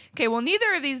close. Okay, well,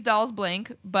 neither of these dolls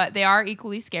blink, but they are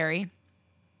equally scary.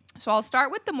 So I'll start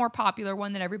with the more popular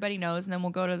one that everybody knows, and then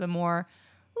we'll go to the more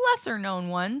lesser known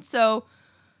one. So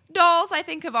dolls, I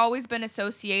think, have always been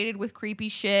associated with creepy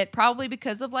shit, probably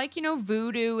because of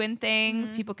voodoo and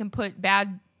things. People can put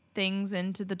bad things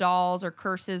into the dolls or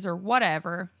curses or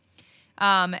whatever.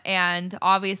 And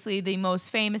obviously the most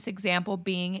famous example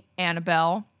being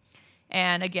Annabelle.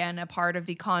 And again, a part of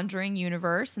the Conjuring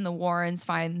universe, and the Warrens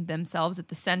find themselves at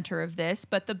the center of this.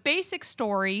 But the basic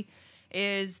story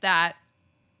is that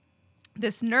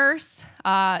this nurse,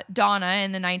 Donna,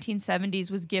 in the 1970s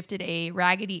was gifted a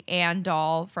Raggedy Ann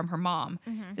doll from her mom.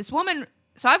 This woman,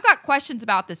 so I've got questions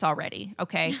about this already,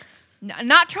 okay?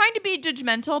 Not trying to be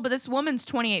judgmental, but this woman's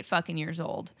 28 fucking years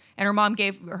old, and her mom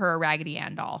gave her a Raggedy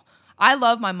Ann doll. I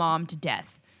love my mom to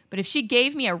death, but if she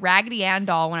gave me a Raggedy Ann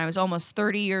doll when I was almost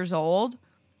 30 years old,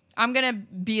 I'm gonna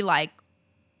be like,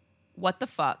 what the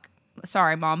fuck?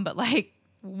 Sorry, Mom, but like,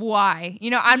 why?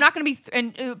 I'm not gonna be,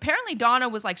 and apparently Donna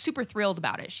was like super thrilled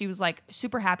about it. She was like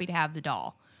super happy to have the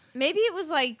doll. Maybe it was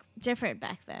like different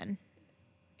back then.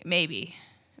 Maybe,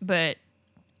 but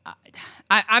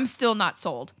I'm still not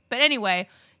sold. But anyway,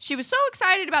 she was so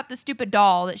excited about the stupid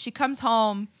doll that she comes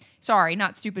home. Sorry,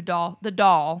 not stupid doll, the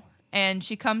doll. And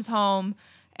she comes home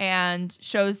and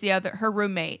shows her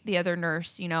roommate, the other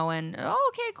nurse, and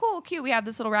oh, okay, cool, cute. We have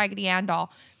this little Raggedy Ann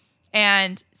doll.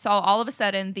 And so all of a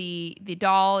sudden the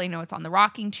doll, it's on the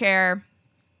rocking chair,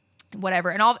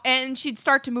 whatever. And she'd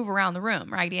start to move around the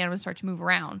room. Raggedy Ann would start to move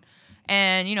around.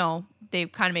 And, they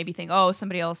kind of maybe think, oh,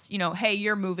 somebody else, hey,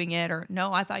 you're moving it, or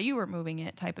no, I thought you were moving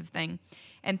it, type of thing.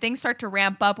 And things start to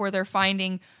ramp up where they're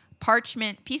finding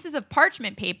pieces of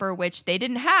parchment paper, which they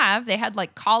didn't have. They had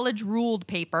like college ruled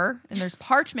paper, and there's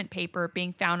parchment paper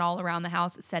being found all around the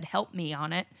house that said "help me"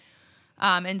 on it.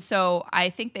 And so I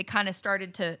think they kind of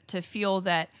started to feel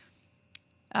that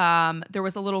there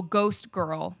was a little ghost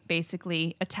girl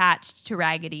basically attached to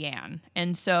Raggedy Ann.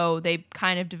 And so they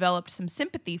kind of developed some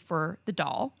sympathy for the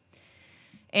doll.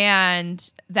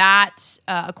 And that,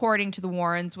 according to the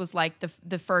Warrens, was like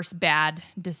the first bad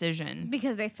decision.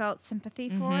 Because they felt sympathy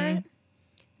for it.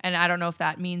 And I don't know if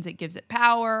that means it gives it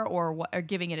power or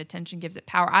giving it attention gives it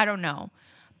power. I don't know.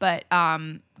 But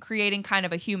creating kind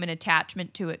of a human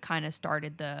attachment to it kind of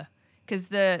started because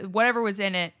whatever was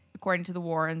in it, according to the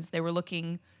Warrens, they were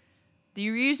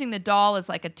using the doll as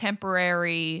like a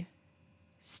temporary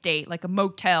state, like a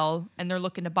motel, and they're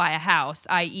looking to buy a house,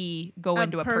 i.e. go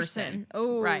into a person.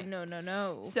 Oh, right.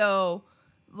 No. So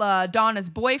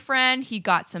Donna's boyfriend, he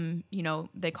got some,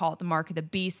 they call it the mark of the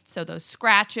beast, so those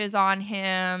scratches on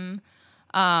him,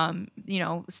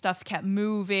 stuff kept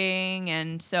moving,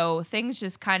 and so things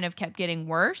just kind of kept getting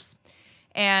worse.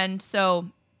 And so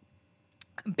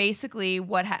basically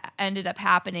what ended up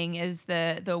happening is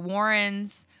the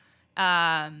Warrens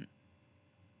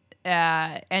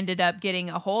ended up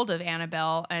getting a hold of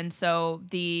Annabelle, and so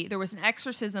there was an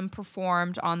exorcism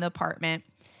performed on the apartment,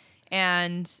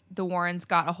 and the Warrens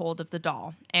got a hold of the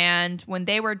doll. And when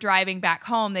they were driving back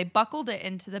home, they buckled it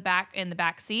in the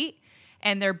back seat,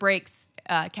 and their brakes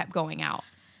kept going out.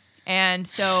 And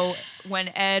so when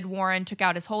Ed Warren took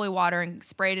out his holy water and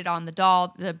sprayed it on the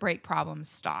doll, the brake problems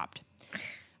stopped.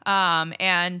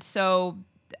 And so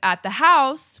at the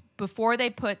house, before they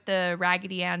put the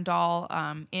Raggedy Ann doll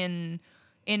in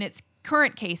its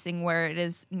current casing where it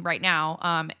is right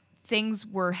now, things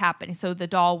were happening. So the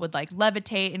doll would like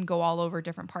levitate and go all over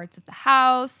different parts of the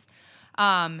house.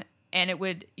 And it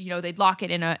would, they'd lock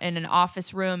it in an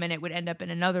office room and it would end up in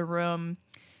another room.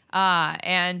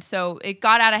 And so it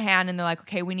got out of hand and they're like,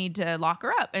 okay, we need to lock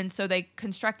her up. And so they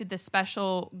constructed this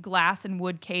special glass and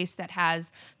wood case that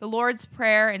has the Lord's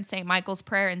Prayer and St. Michael's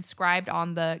Prayer inscribed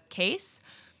on the case.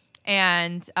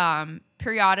 And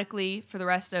periodically for the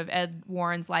rest of Ed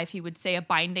Warren's life, he would say a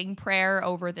binding prayer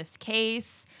over this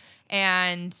case.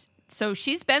 And so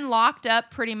she's been locked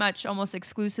up pretty much almost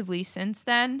exclusively since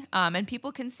then. And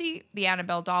people can see the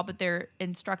Annabelle doll, but they're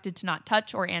instructed to not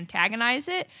touch or antagonize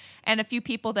it. And a few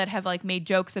people that have like made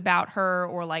jokes about her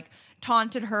or like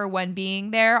taunted her when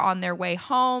being there on their way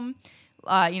home.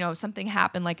 Something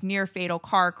happened like near fatal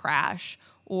car crash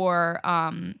or,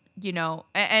 and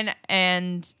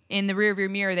in the rearview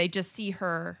mirror, they just see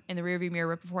her in the rearview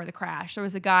mirror before the crash. There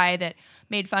was a guy that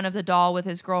made fun of the doll with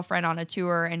his girlfriend on a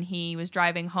tour, and he was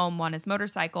driving home on his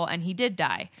motorcycle, and he did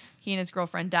die. He and his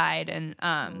girlfriend died,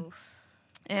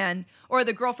 or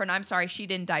the girlfriend, I'm sorry, she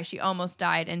didn't die. She almost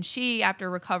died, and she, after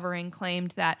recovering,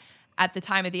 claimed that at the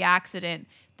time of the accident,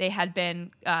 they had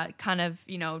been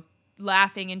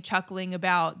laughing and chuckling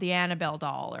about the Annabelle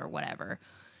doll or whatever.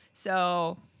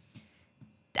 So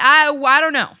I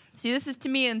don't know. See, this is to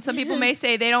me, and some people may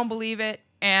say they don't believe it,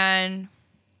 and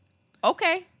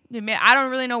okay. I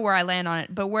don't really know where I land on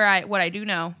it, but what I do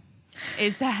know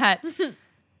is that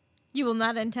you will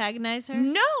not antagonize her?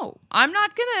 No, I'm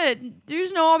not gonna.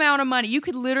 There's no amount of money. You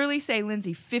could literally say,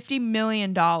 Lindsay, $50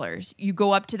 million. You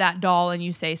go up to that doll and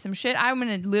you say some shit. I'm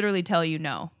gonna literally tell you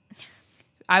no.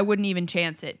 I wouldn't even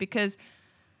chance it because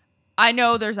I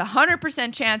know there's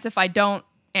 100% chance if I don't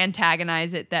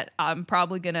antagonize it that I'm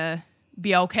probably gonna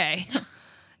be okay.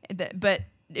 But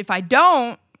if I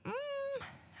don't,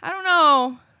 I don't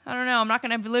know. I'm not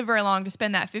gonna live very long to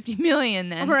spend that $50 million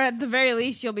then. Or at the very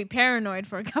least, you'll be paranoid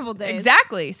for a couple days.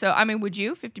 Exactly. So I mean, would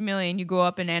you $50 million? You go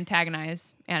up and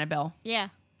antagonize Annabelle? Yeah.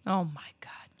 Oh my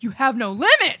God, you have no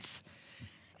limits.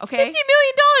 Okay. It's $50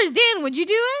 million, Dan. Would you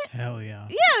do it? Hell yeah.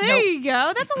 Yeah, there you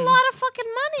go. That's a lot of fucking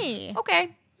money. Okay,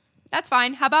 that's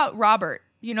fine. How about Robert?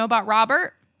 You know about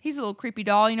Robert? He's a little creepy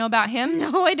doll. You know about him?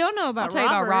 No, I don't know about Robert. I'll tell you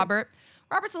about Robert.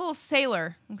 Robert's a little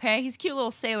sailor, okay? He's a cute little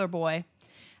sailor boy.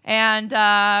 And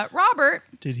Robert...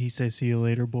 Did he say, see you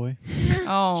later, boy?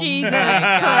 Oh. Jesus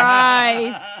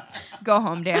Christ. Go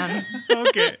home, Dan.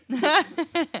 Okay.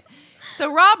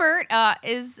 So Robert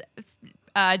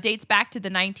dates back to the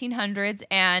 1900s,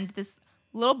 and this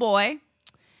little boy,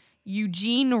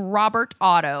 Eugene Robert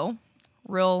Otto...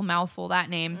 Real mouthful, that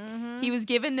name. Mm-hmm. He was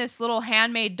given this little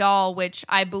handmade doll, which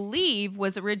I believe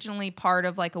was originally part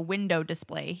of like a window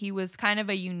display. He was kind of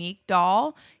a unique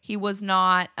doll. He was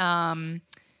not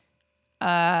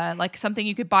like something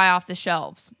you could buy off the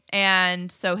shelves. And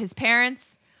so his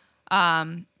parents,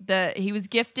 he was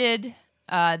gifted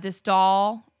this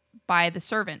doll by the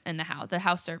servant in the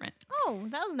house servant. Oh,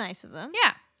 that was nice of them.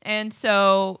 Yeah. And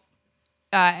so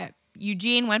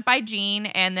Eugene went by Gene,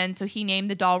 and then so he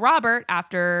named the doll Robert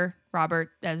after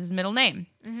Robert as his middle name.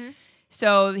 Mm-hmm.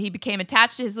 So he became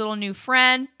attached to his little new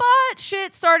friend, but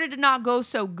shit started to not go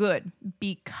so good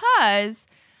because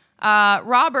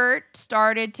Robert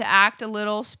started to act a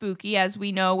little spooky, as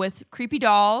we know, with creepy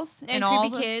dolls and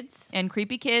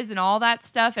creepy kids and all that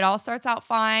stuff. It all starts out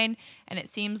fine, and it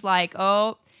seems like,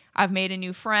 oh, I've made a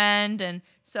new friend. And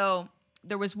so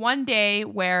there was one day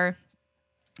where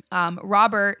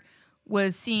Robert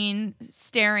was seen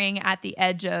staring at Gene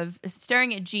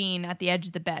at the edge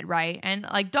of the bed, right? And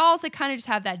like dolls, they kind of just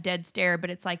have that dead stare, but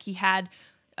it's like he had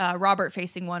Robert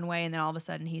facing one way, and then all of a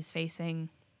sudden he's facing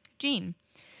Gene.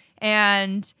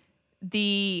 And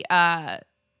the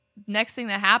next thing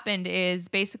that happened is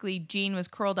basically Gene was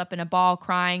curled up in a ball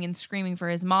crying and screaming for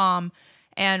his mom.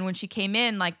 And when she came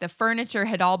in, like the furniture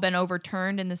had all been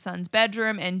overturned in the son's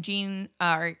bedroom, and Gene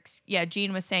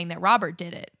was saying that Robert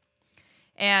did it.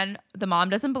 And the mom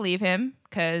doesn't believe him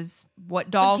because what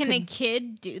doll can a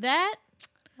kid do that?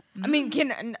 I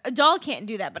mean, a doll can't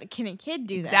do that, but can a kid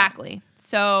do that? Exactly.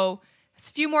 So a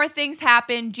few more things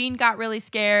happened. Gene got really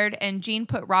scared, and Gene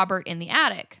put Robert in the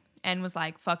attic and was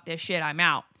like, "Fuck this shit, I'm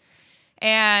out."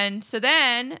 And so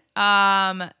then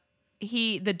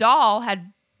the doll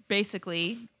had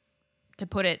basically, to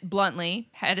put it bluntly,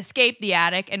 had escaped the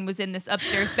attic and was in this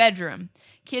upstairs bedroom.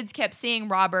 Kids kept seeing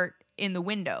Robert in the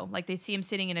window. Like they see him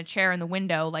sitting in a chair in the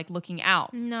window, like looking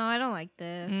out. No, I don't like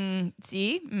this.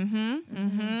 See?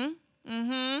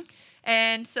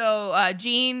 And so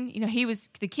Gene, you know,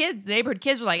 the neighborhood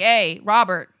kids were like, hey,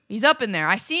 Robert, he's up in there.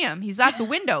 I see him. He's at the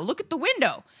window. Look at the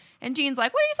window. And Gene's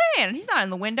like, what are you saying? And he's not in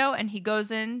the window. And he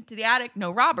goes into the attic.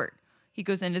 No, Robert. He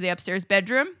goes into the upstairs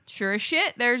bedroom. Sure as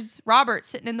shit, there's Robert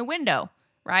sitting in the window,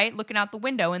 right? Looking out the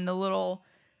window in the little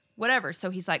whatever. So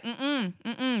he's like,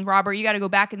 Robert, you got to go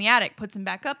back in the attic. Puts him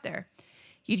back up there.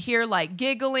 You'd hear like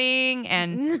giggling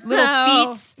and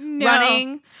little feet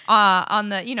running on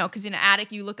the, you know, because in an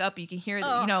attic you look up, you can hear,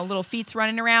 you know, little feet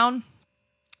running around.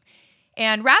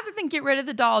 And rather than get rid of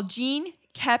the doll, Gene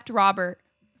kept Robert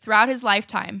throughout his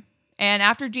lifetime. And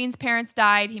after Gene's parents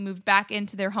died, he moved back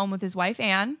into their home with his wife,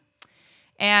 Anne.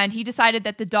 And he decided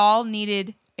that the doll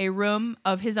needed a room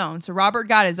of his own. So Robert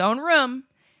got his own room,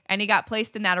 and he got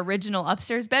placed in that original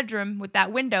upstairs bedroom with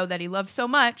that window that he loved so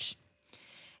much.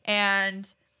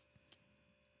 And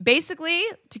basically,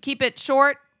 to keep it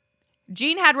short,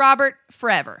 Gene had Robert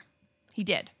forever. He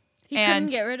did. He couldn't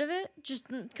get rid of it? Just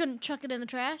couldn't chuck it in the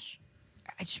trash?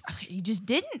 He just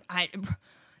didn't.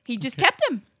 He just kept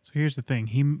him. So here's the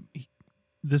thing.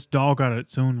 This doll got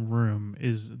its own room.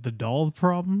 Is the doll the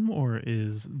problem, or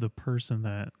is the person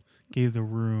that gave the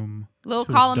room little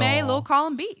to column the A, doll? little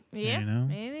column B? Yeah, You know?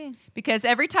 maybe. Because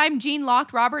every time Gene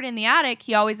locked Robert in the attic,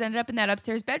 he always ended up in that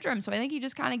upstairs bedroom. So I think he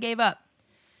just kind of gave up.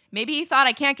 Maybe he thought,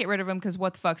 I can't get rid of him because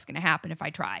what the fuck's going to happen if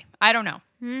I try? I don't know.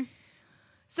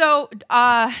 So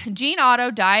Gene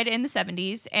Otto died in the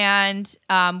 70s. And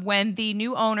when the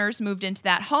new owners moved into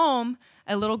that home,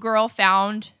 a little girl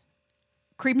found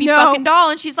creepy fucking doll.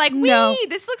 And she's like, wee,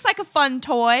 this looks like a fun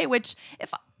toy. Which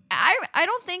if I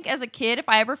don't think as a kid, if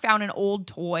I ever found an old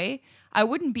toy, I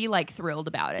wouldn't be like thrilled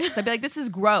about it. So I'd be like, this is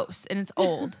gross and it's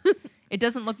old. It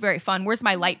doesn't look very fun. Where's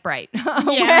my light bright?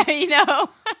 Yeah. You know,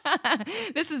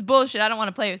 this is bullshit. I don't want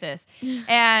to play with this.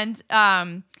 And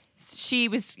she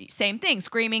was same thing,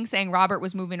 screaming, saying Robert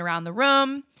was moving around the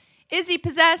room. Is he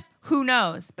possessed? Who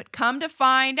knows? But come to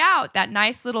find out, that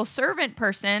nice little servant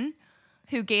person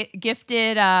who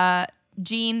gifted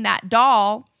Gene that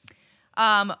doll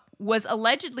was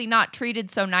allegedly not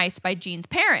treated so nice by Gene's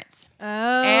parents.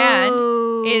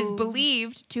 And is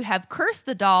believed to have cursed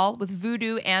the doll with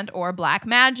voodoo and or black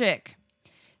magic.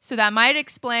 So that might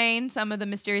explain some of the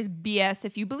mysterious BS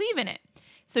if you believe in it.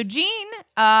 So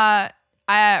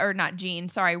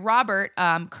Robert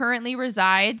currently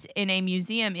resides in a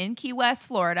museum in Key West,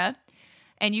 Florida,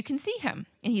 and you can see him.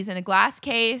 And he's in a glass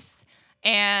case,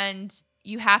 and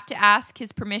you have to ask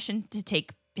his permission to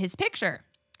take his picture.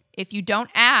 If you don't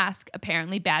ask,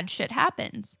 apparently bad shit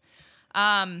happens.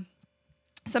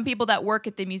 Some people that work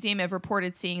at the museum have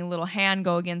reported seeing a little hand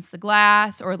go against the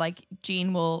glass, or like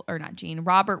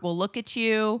Robert will look at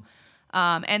you.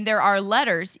 And there are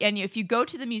letters. And if you go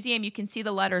to the museum, you can see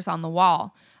the letters on the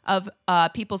wall of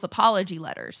people's apology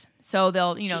letters. So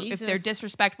they'll, if they're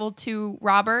disrespectful to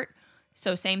Robert,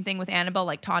 so same thing with Annabelle,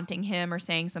 like taunting him or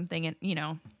saying something,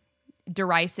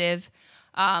 derisive,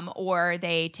 or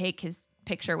they take his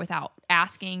picture without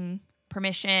asking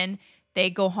permission. They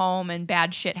go home and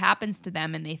bad shit happens to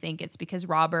them, and they think it's because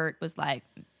Robert was like,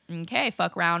 okay,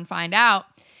 fuck around, find out.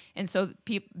 And so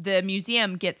the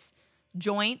museum gets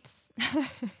joints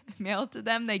mailed to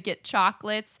them. They get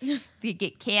chocolates, they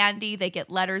get candy, they get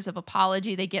letters of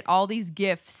apology, they get all these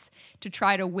gifts to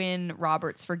try to win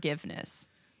Robert's forgiveness.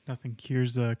 Nothing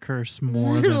cures a curse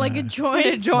more than like a joint.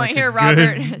 A joint like here, a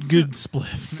Robert. Good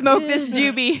spliff. Smoke this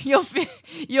doobie.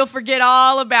 You'll forget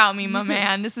all about me, my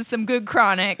man. This is some good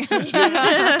chronic.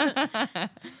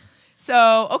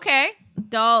 So, okay.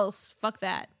 Dolls. Fuck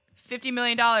that. $50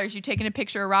 million. You taking a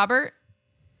picture of Robert?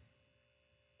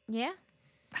 Yeah.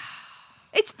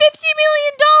 It's $50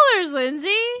 million,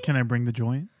 Lindsay. Can I bring the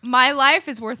joint? My life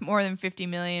is worth more than $50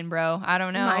 million, bro. I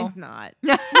don't know. Mine's not.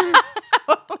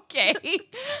 Okay.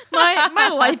 My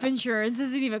life insurance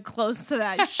isn't even close to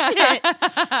that shit.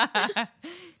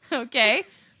 Okay.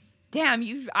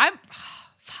 Damn,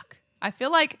 fuck. I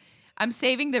feel like I'm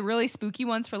saving the really spooky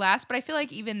ones for last, but I feel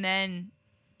like even then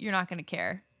you're not going to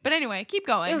care. But anyway, keep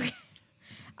going. Okay.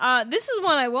 This is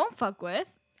one I won't fuck with.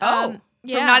 Yeah.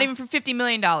 Not even for $50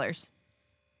 million.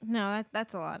 No,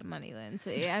 that's a lot of money,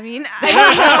 Lindsay. I mean,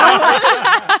 I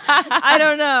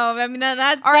don't know. I mean,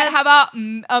 that. All right, how about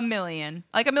 $1 million?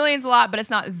 Like $1 million's a lot, but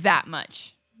it's not that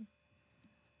much.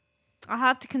 I'll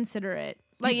have to consider it.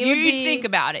 Like you'd think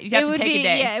about it. You'd have to take a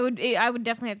day. Yeah, it would. I would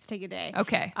definitely have to take a day.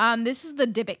 Okay. This is the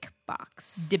Dybbuk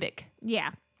box. Dybbuk. Yeah.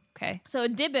 Okay. So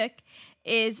Dybbuk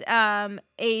is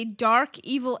a dark,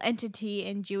 evil entity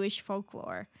in Jewish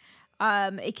folklore.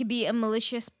 It could be a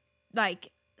malicious,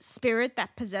 spirit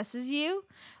that possesses you,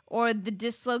 or the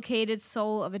dislocated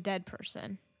soul of a dead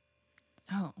person.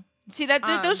 Oh, see that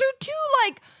those are two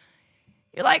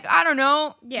you're like, I don't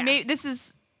know. Yeah. Maybe this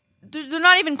is, they're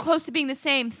not even close to being the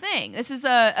same thing. This is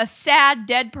a sad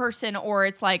dead person, or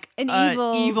it's like An a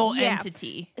evil- yeah.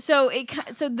 entity. So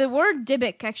the word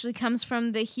Dybbuk actually comes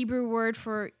from the Hebrew word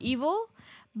for evil,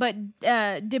 but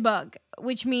dibug,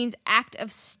 which means act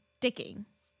of sticking.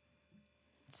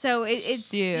 So it's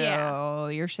So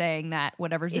you're saying that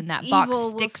whatever's in It's that box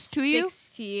evil will sticks to you?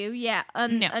 Sticks to you, yeah,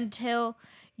 No. until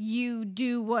you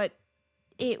do what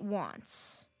it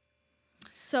wants.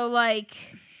 So, like,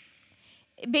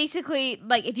 basically,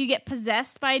 like, if you get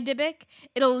possessed by a Dybbuk,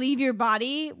 it'll leave your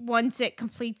body once it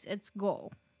completes its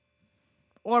goal.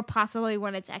 Or possibly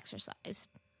when it's exercised.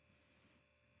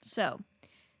 So,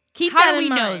 keep How that do we in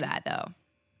know mind. that, though?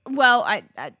 Well, I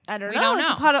don't We know. don't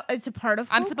know. It's a part of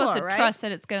I'm supposed to folklore, right? trust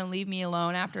that it's going to leave me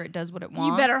alone after it does what it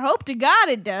wants. You better hope to God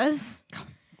it does.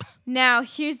 Now,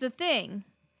 here's the thing.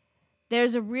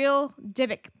 There's a real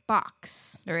Dybbuk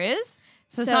box. There is?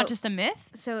 So it's So- not just a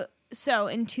myth? So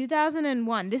in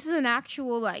 2001, this is an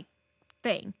actual, like,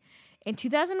 thing. In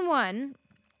 2001,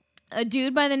 a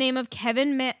dude by the name of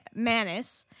Kevin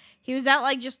Manis, he was out,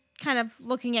 like, just kind of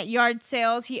looking at yard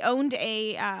sales. He owned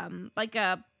a, like,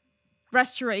 a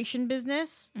restoration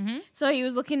business. Mm-hmm. So he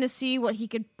was looking to see what he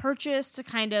could purchase to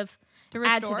kind of To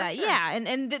add to restore? that. Sure. Yeah,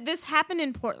 and this happened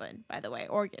in Portland, by the way,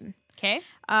 Oregon. Okay.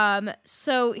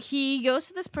 So he goes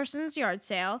to this person's yard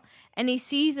sale and he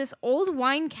sees this old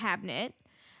wine cabinet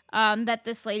that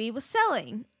this lady was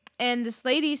selling. And this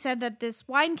lady said that this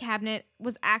wine cabinet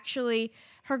was actually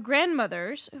her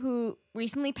grandmother's, who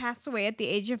recently passed away at the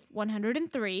age of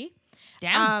 103.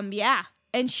 Damn. Yeah.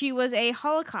 And she was a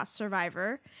Holocaust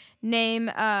survivor named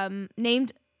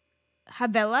Havela.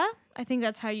 I think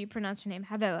that's how you pronounce her name,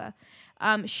 Havela.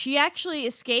 She actually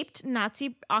escaped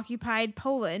Nazi-occupied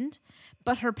Poland,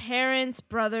 but her parents,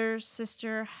 brother,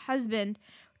 sister, husband,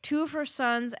 2 of her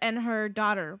sons, and her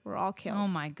daughter were all killed. Oh,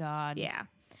 my God. Yeah.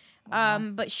 Wow.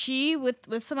 But she,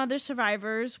 with some other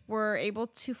survivors, were able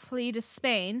to flee to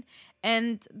Spain,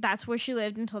 and that's where she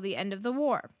lived until the end of the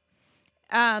war.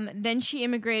 Then she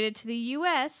immigrated to the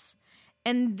U.S.,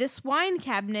 and this wine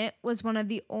cabinet was one of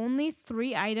the only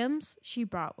 3 items she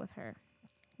brought with her.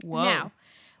 Whoa. Now,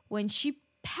 when she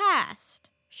passed,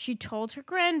 she told her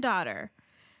granddaughter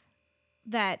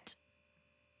that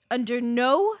under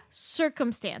no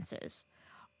circumstances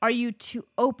are you to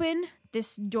open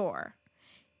this door.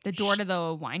 The door to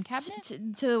the wine cabinet?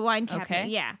 To the wine cabinet, Okay.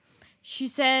 yeah. She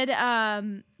said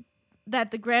that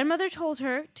the grandmother told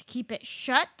her to keep it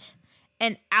shut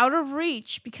and out of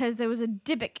reach because there was a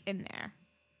Dybbuk in there.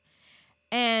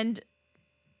 And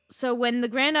so when the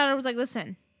granddaughter was like,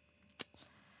 listen,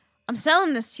 I'm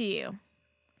selling this to you,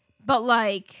 but,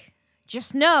 like,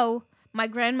 just know my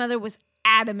grandmother was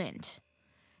adamant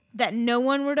that no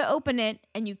one were to open it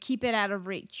and you keep it out of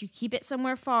reach. You keep it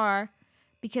somewhere far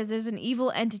because there's an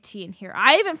evil entity in here.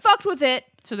 I haven't fucked with it.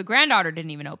 So the granddaughter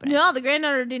didn't even open it. No, the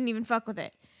granddaughter didn't even fuck with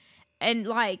it. And,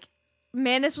 like,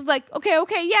 Manis was like,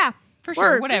 okay, yeah. For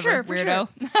sure. Word, Whatever, for weirdo.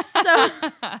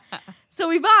 Sure. So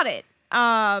we bought it.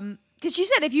 Because she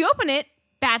said, if you open it,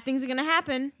 bad things are going to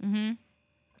happen. Mm-hmm.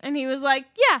 And he was like,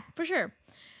 yeah, for sure.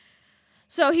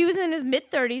 So he was in his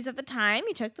mid-30s at the time.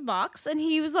 He took the box, and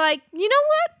he was like, you know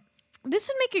what? This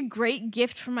would make a great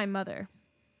gift for my mother.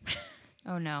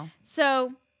 Oh, no.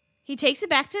 So he takes it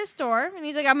back to his store, and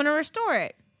he's like, I'm going to restore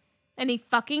it. And he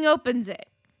fucking opens it.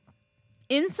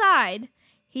 Inside,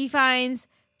 he finds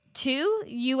 2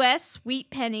 U.S.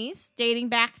 wheat pennies dating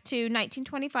back to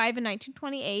 1925 and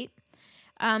 1928,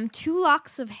 2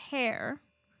 locks of hair,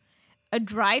 a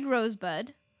dried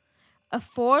rosebud, a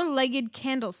 4-legged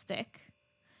candlestick,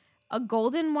 a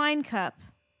golden wine cup,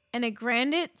 and a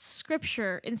granite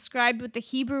scripture inscribed with the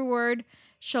Hebrew word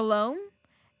shalom.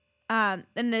 And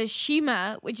the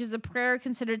Shema, which is a prayer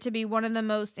considered to be one of the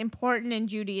most important in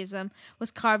Judaism,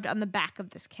 was carved on the back of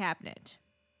this cabinet.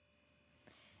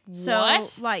 So,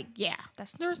 What? like, yeah.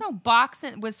 There's no box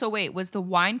in. Was the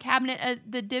wine cabinet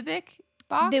the Dybbuk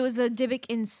box? There was a Dybbuk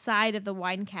inside of the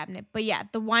wine cabinet. But yeah,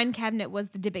 the wine cabinet was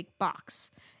the Dybbuk box.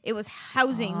 It was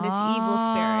housing this evil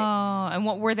spirit. Oh, and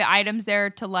what were the items there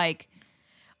to, like,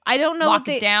 I don't know lock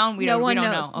what it down? We don't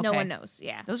knows. know. No Okay. one knows.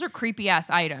 Yeah. Those are creepy ass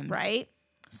items. Right?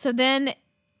 So then,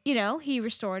 he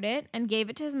restored it and gave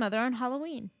it to his mother on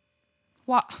Halloween.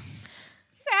 What?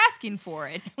 He's asking for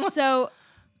it. So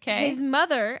Okay. his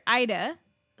mother, Ida,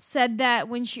 said that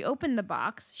when she opened the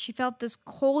box, she felt this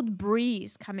cold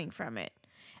breeze coming from it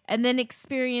and then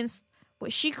experienced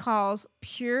what she calls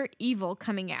pure evil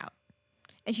coming out.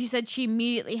 And she said she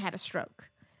immediately had a stroke.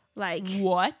 Like,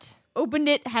 What? opened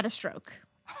it, had a stroke.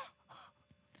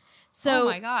 So oh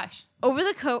my gosh. over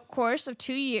the course of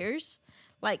 2 years,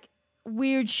 like,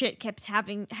 weird shit kept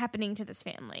happening to this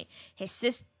family. His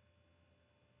sister.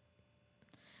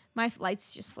 My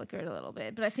lights just flickered a little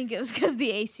bit, but I think it was because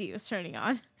the AC was turning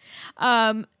on.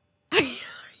 Are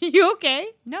you okay?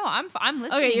 No, I'm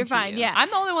listening. Okay, you're to fine. you. Yeah, I'm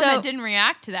the only one that didn't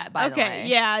react to that. By the way. Okay,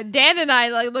 yeah. Dan and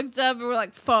I looked up and we're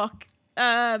like, "Fuck."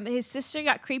 His sister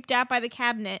got creeped out by the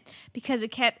cabinet because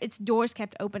its doors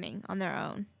kept opening on their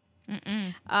own.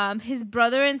 His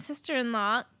brother and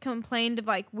sister-in-law complained of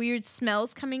like weird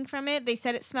smells coming from it. They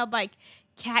said it smelled like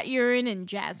cat urine and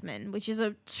jasmine, which is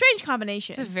a strange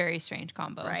combination. It's a very strange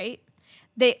combo, right?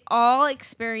 They all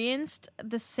experienced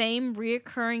the same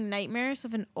reoccurring nightmares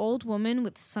of an old woman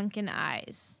with sunken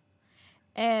eyes.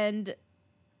 And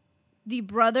the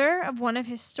brother of one of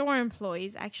his store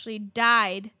employees actually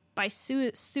died by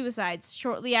suicides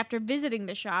shortly after visiting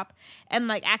the shop and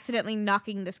like accidentally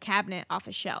knocking this cabinet off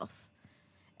a shelf.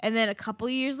 And then a couple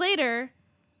years later,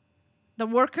 the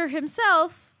worker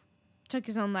himself took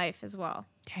his own life as well.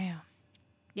 Damn.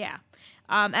 Yeah.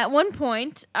 At one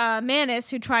point, Manus,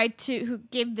 who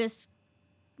gave this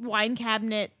wine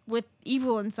cabinet with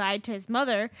evil inside to his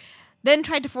mother, then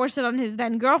tried to force it on his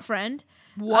then girlfriend.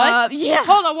 What? Yeah.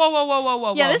 Hold on.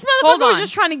 Whoa. Yeah, this motherfucker was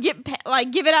just trying to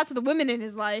give it out to the women in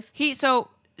his life. So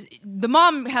the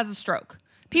mom has a stroke.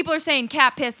 People are saying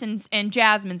cat piss and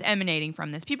jasmine's emanating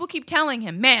from this. People keep telling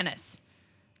him, Manus,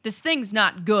 this thing's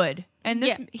not good. And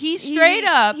this, he's straight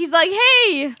up. He's like,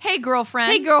 Hey,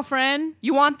 girlfriend. hey, girlfriend.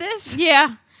 You want this?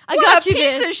 Yeah. I What got a you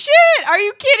piece this. of shit. Are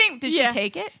you kidding? Did Yeah. she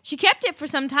take it? She kept it for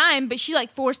some time, but she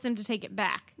like forced him to take it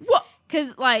back. What?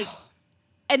 Because like,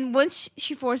 and once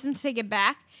she forced him to take it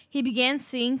back, he began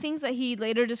seeing things that he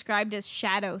later described as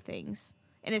shadow things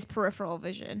in his peripheral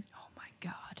vision. Oh, my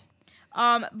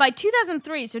God. By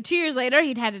 2003, so 2 years later,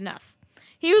 he'd had enough.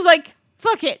 He was like,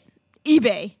 fuck it,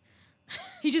 eBay.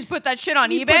 He just put that shit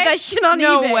on He eBay? put that shit on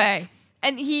no eBay. No way.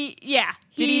 And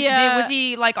Was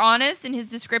he like honest in his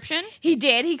description? He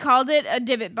did. He called it a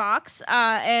Dybbuk box,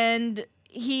 and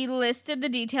he listed the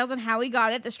details on how he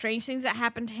got it, the strange things that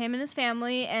happened to him and his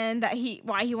family, and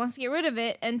why he wants to get rid of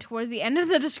it. And towards the end of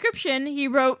the description, he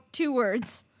wrote 2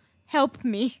 words: "Help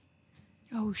me."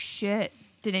 Oh, shit.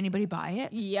 Did anybody buy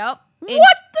it? Yep.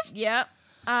 What the? Yep.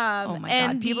 Oh my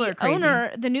and God, people the are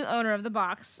crazy. The new owner of the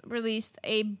box released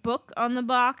a book on the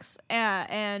box,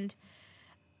 and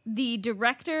the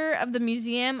director of the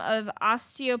Museum of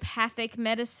Osteopathic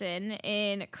Medicine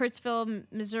in Kurtzville,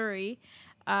 Missouri,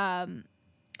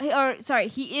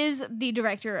 he is the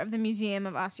director of the Museum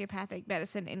of Osteopathic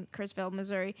Medicine in Kurtzville,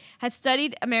 Missouri, had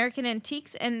studied American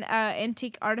antiques and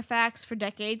antique artifacts for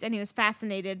decades, and he was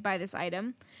fascinated by this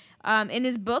item. In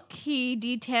his book, he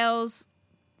details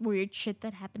weird shit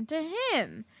that happened to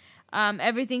him.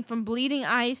 Everything from bleeding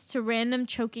eyes to random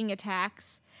choking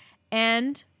attacks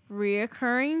and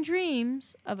reoccurring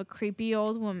dreams of a creepy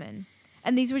old woman.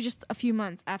 And these were just a few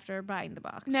months after buying the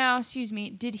box. Now, excuse me,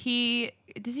 does he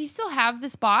still have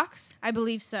this box? I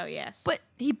believe so, yes. But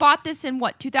he bought this in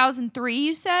what, 2003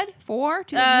 you said?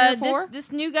 2004?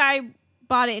 This new guy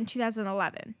bought it in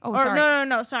 2011. Oh, or, sorry.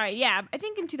 No, sorry. Yeah, I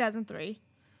think in 2003.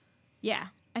 Yeah,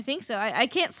 I think so. I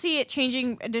can't see it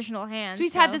changing additional hands. So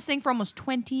he's had this thing for almost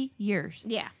 20 years.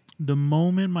 Yeah. The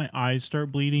moment my eyes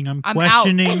start bleeding, I'm I'm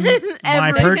questioning my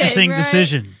Everything, purchasing right?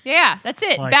 decision. Yeah, that's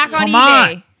it. Like, back on come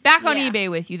eBay. on. Back on Yeah.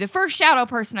 eBay with you. The first shadow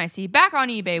person I see, back on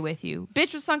eBay with you.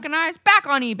 Bitch with sunken eyes, back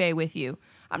on eBay with you.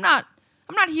 I'm not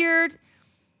here.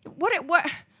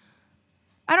 What?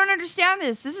 I don't understand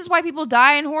this. This is why people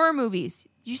die in horror movies.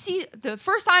 You see, the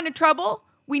first sign of trouble,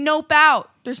 we nope out.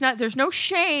 There's no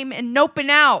shame in noping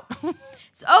out.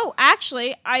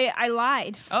 Actually, I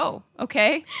lied. Oh,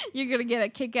 okay. You're going to get a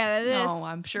kick out of this. No,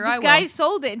 I'm sure this I will. guy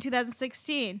sold it in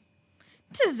 2016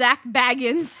 to Zach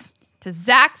Baggins. To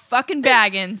Zach fucking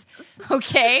Baggins.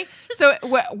 Okay. So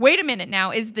wait a minute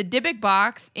now. Is the Dybbuk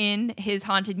box in his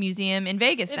haunted museum in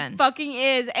Vegas then? It fucking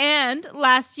is. And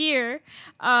last year,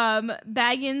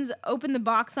 Baggins opened the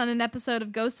box on an episode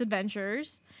of Ghost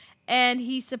Adventures, and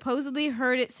he supposedly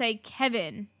heard it say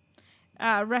Kevin,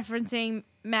 referencing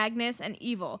Magnus and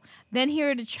evil. Then he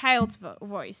heard a child's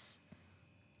voice.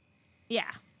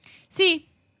 Yeah. See?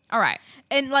 All right.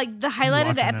 And like the highlight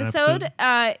of the Watching that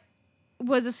episode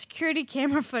was a security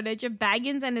camera footage of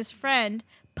Baggins and his friend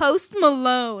Post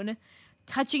Malone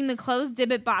touching the closed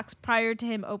Dybbuk box prior to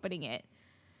him opening it.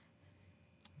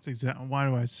 Why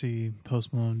do I see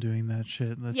Post Malone doing that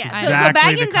shit? That's Yeah, exactly so the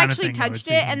Baggins kind of actually thing I would touched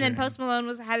see it, him and then doing. Post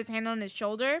Malone had his hand on his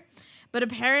shoulder. But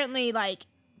apparently, like,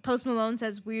 Post Malone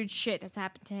says weird shit has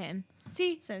happened to him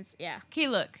See? since, yeah. Okay,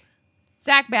 look.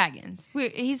 Zach Baggins.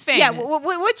 He's famous. Yeah,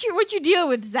 what's your deal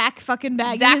with Zach fucking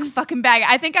Baggins? Zach fucking Baggins.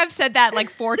 I think I've said that like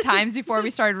 4 times before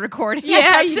we started recording. Yeah, I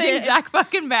kept you saying did. Zach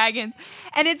fucking Baggins.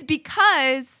 And it's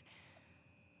because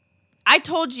I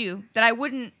told you that I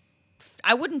wouldn't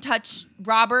touch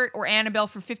Robert or Annabelle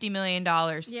for $50 million.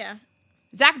 Yeah.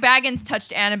 Zach Baggins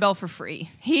touched Annabelle for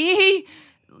free.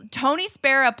 Tony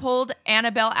Spera pulled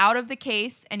Annabelle out of the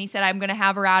case and he said, I'm going to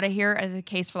have her out of here of the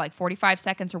case for like 45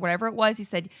 seconds or whatever it was. He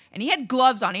said, and he had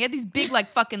gloves on. He had these big like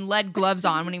fucking lead gloves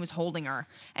on when he was holding her.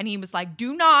 And he was like,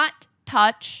 do not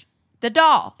touch the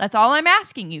doll. That's all I'm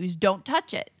asking you is don't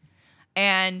touch it.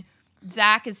 And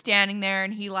Zach is standing there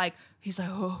and he's like,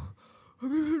 oh,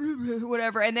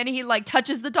 whatever. And then he like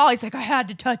touches the doll. He's like, I had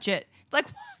to touch it. It's like,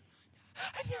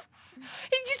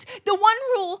 it's just the one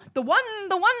rule, the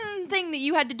one thing that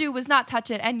you had to do was not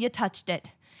touch it, and you touched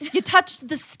it. You touched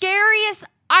the scariest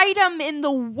item in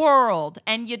the world,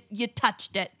 and you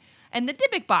touched it. And the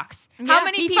Dybbuk box. How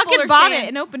many he people fucking are bought saying, it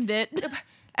and opened it?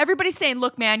 Everybody's saying,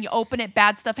 look, man, you open it,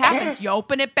 bad stuff happens. You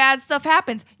open it, bad stuff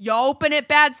happens. You open it,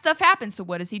 bad stuff happens. So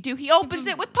what does he do? He opens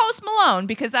it with Post Malone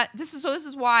because this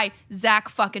is why Zach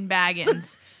fucking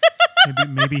Baggins.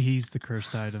 Maybe he's the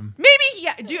cursed item.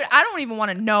 Yeah, dude, I don't even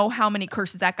want to know how many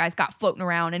curses that guy's got floating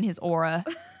around in his aura.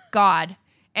 God.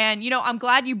 And, I'm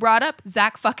glad you brought up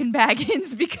Zach fucking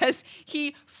Baggins because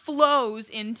he flows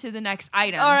into the next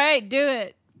item. All right, do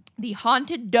it. The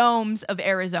Haunted Domes of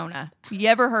Arizona. You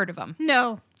ever heard of them?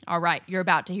 No. All right, you're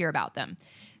about to hear about them.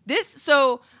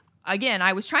 So again,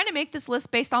 I was trying to make this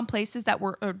list based on places that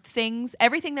were things,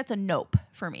 everything that's a nope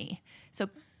for me. So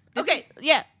Okay,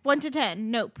 yeah, 1 to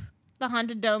 10. Nope. The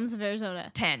Haunted Domes of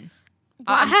Arizona. 10.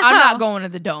 Wow. I'm not going to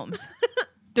the domes.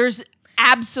 There's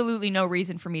absolutely no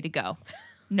reason for me to go.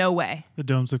 No way. The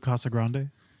domes of Casa Grande.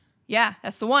 Yeah,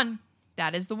 that's the one.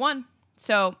 That is the one.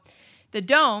 So the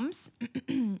domes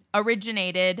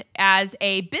originated as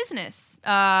a business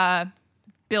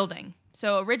building.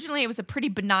 So originally it was a pretty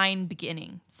benign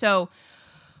beginning. So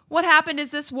what happened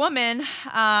is this woman,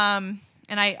 and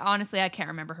I can't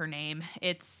remember her name.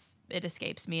 It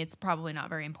escapes me. It's probably not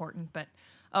very important, but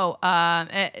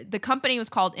the company was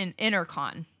called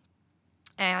Intercon,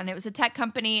 and it was a tech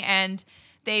company, and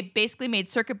they basically made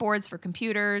circuit boards for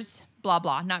computers, blah,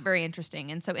 blah, not very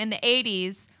interesting. And so in the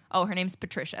 80s, her name's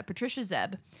Patricia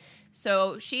Zeb.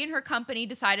 So she and her company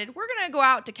decided, we're going to go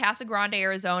out to Casa Grande,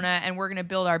 Arizona, and we're going to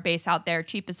build our base out there,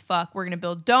 cheap as fuck. We're going to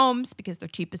build domes because they're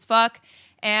cheap as fuck.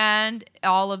 And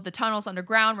all of the tunnels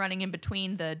underground running in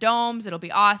between the domes. It'll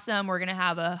be awesome. We're going to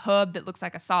have a hub that looks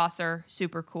like a saucer.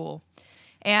 Super cool.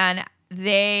 And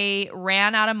they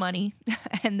ran out of money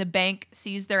and the bank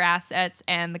seized their assets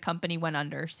and the company went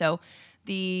under. So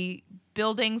the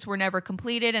buildings were never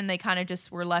completed and they kind of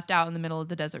just were left out in the middle of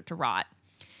the desert to rot.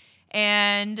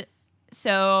 And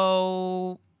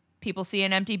so people see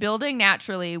an empty building.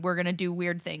 Naturally, we're going to do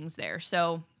weird things there.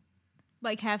 So,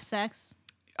 like have sex?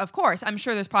 Of course, I'm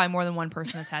sure there's probably more than one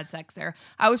person that's had sex there.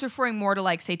 I was referring more to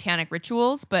like satanic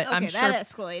rituals, but Okay, I'm sure that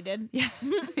escalated. Yeah.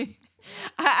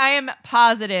 I am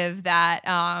positive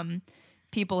that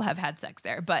people have had sex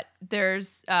there, but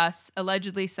there's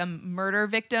allegedly some murder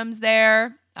victims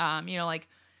there. Like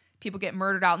people get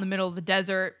murdered out in the middle of the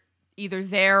desert, either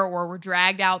there or were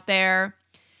dragged out there.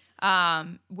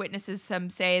 Witnesses some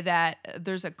say that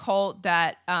there's a cult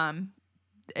that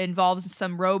involves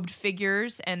some robed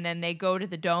figures, and then they go to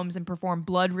the domes and perform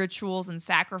blood rituals and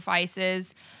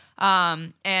sacrifices.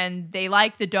 And they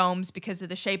like the domes because of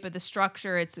the shape of the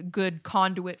structure. It's a good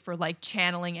conduit for like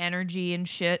channeling energy and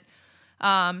shit.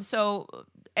 And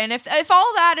if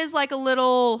all that is like a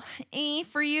little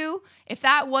for you, if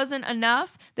that wasn't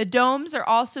enough, the domes are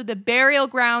also the burial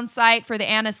ground site for the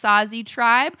Anasazi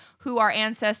tribe, who are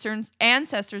ancestors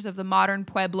of the modern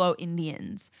Pueblo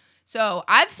Indians. So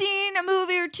I've seen a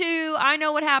movie or two. I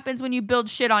know what happens when you build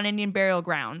shit on Indian burial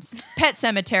grounds. Pet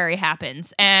cemetery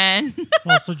happens, and It's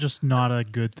also just not a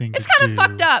good thing it's to kind do. of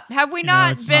fucked up. Have we You know,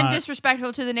 not it's been not-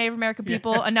 disrespectful to the Native American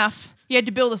people enough? You had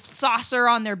to build a saucer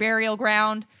on their burial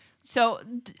ground. So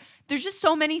there's just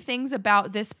so many things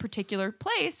about this particular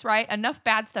place, right? Enough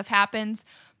bad stuff happens.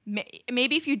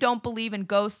 Maybe if you don't believe in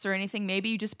ghosts or anything, maybe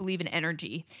you just believe in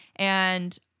energy.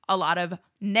 And a lot of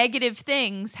negative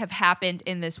things have happened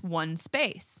in this one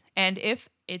space. And if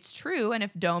it's true, and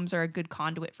if domes are a good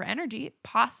conduit for energy,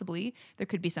 possibly there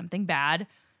could be something bad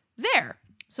there.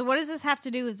 So what does this have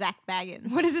to do with Zach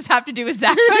Baggins? What does this have to do with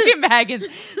Zach fucking Baggins?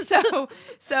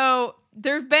 So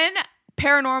there've been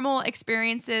paranormal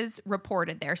experiences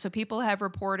reported there. So people have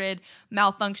reported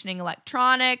malfunctioning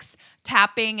electronics,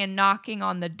 tapping and knocking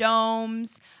on the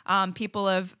domes. People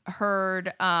have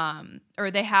heard,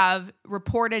 or they have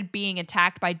reported being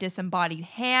attacked by disembodied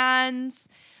hands.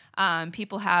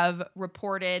 People have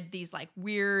reported these like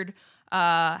weird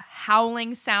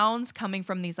howling sounds coming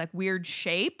from these like weird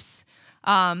shapes,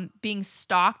 being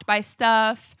stalked by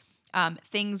stuff,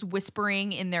 things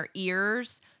whispering in their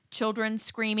ears, children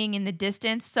screaming in the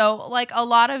distance. So like a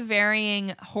lot of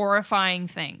varying horrifying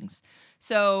things.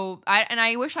 So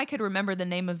I wish I could remember the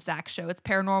name of Zach's show. It's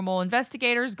Paranormal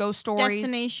Investigators, Ghost Stories.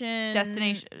 Destination.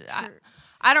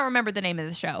 I don't remember the name of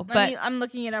the show, but I'm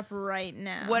looking it up right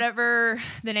now. Whatever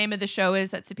the name of the show is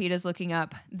that Cepita's looking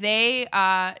up, they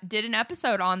did an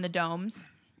episode on the domes,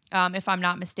 if I'm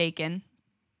not mistaken.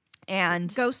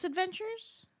 And Ghost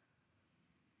Adventures?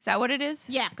 Is that what it is?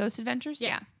 Yeah. Ghost Adventures?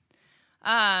 Yeah.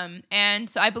 And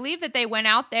so I believe that they went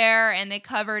out there and they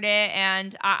covered it,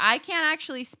 and I can't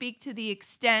actually speak to the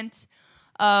extent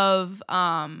of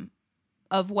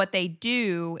what they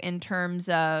do in terms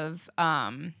of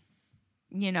of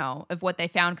what they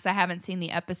found, because I haven't seen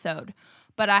the episode.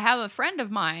 But I have a friend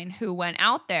of mine who went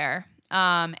out there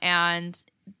and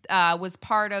was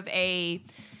part of a,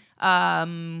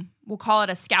 we'll call it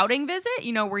a scouting visit,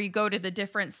 where you go to the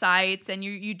different sites and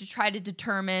you try to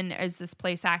determine, is this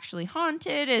place actually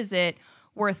haunted? Is it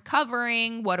worth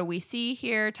covering? What do we see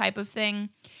here? Type of thing.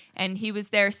 And he was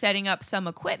there setting up some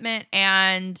equipment.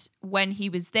 And when he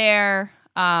was there,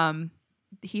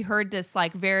 he heard this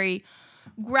like very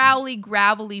growly,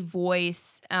 gravelly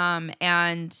voice,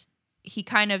 and he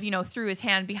kind of, threw his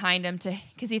hand behind him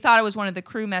because he thought it was one of the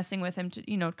crew messing with him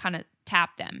to, kind of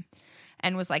tap them,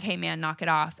 and was like, hey man, knock it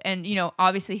off. And,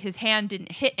 obviously his hand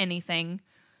didn't hit anything.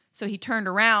 So he turned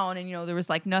around and, there was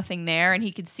like nothing there. And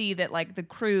he could see that like the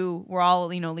crew were all,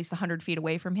 at least 100 feet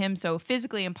away from him. So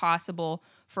physically impossible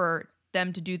for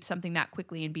them to do something that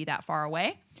quickly and be that far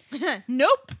away.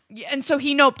 Nope. Yeah, and so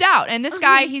he noped out. And this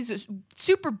guy, he's a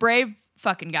super brave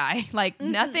fucking guy. Like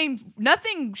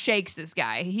nothing shakes this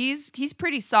guy. He's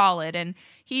pretty solid, and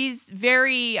he's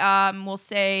very we'll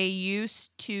say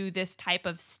used to this type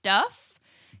of stuff.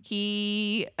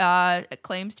 He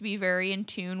claims to be very in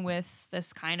tune with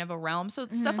this kind of a realm. So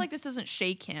stuff like this doesn't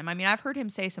shake him. I mean, I've heard him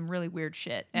say some really weird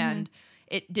shit, and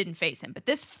it didn't faze him. But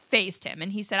this fazed him,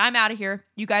 and he said, I'm out of here.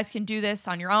 You guys can do this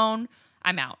on your own.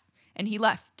 I'm out. And he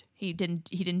left. He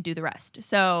didn't do the rest.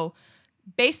 So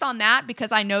based on that,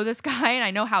 because I know this guy and I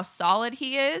know how solid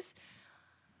he is,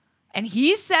 and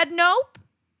he said nope,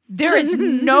 there is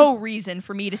no reason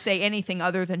for me to say anything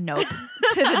other than nope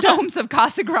to the domes of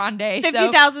Casa Grande.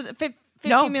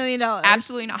 $50 million.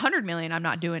 Absolutely not. $100 million. I'm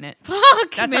not doing it.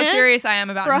 Fuck, That's man. how serious I am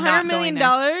about For not $100 million,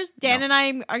 going there. Dan and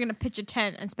I are going to pitch a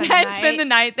tent and spend the night. Spend the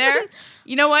night there.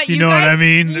 You know what? You know what I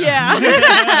mean?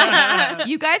 Yeah.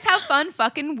 You guys have fun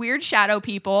fucking weird shadow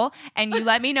people, and you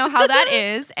let me know how that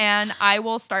is, and I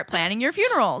will start planning your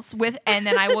funerals and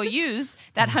then I will use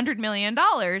that $100 million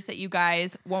that you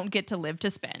guys won't get to live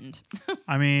to spend.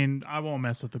 I mean, I won't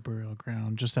mess with the burial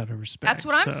ground just out of respect. That's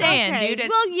what I'm saying, Okay, dude.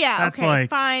 well, yeah, That's okay, like-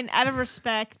 fine. Out of respect.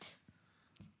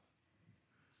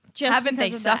 Just Haven't they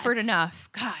because of suffered that. enough?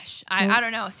 Gosh, I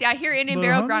don't know. See, I hear Indian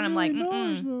burial ground, I'm like,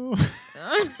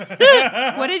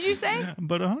 what did you say?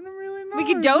 But $100 million. We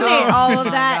could donate all of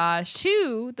my that gosh.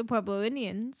 to the Pueblo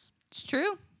Indians. It's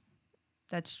true.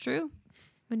 That's true.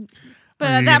 But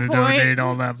at that point, donate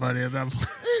all that money at that point.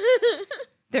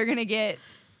 They're gonna get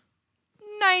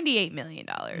 $98 million.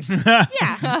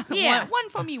 yeah, yeah. One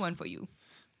for me, one for you.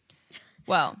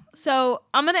 Well, So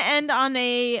I'm gonna end on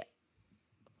I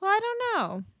don't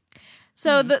know.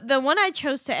 So the one I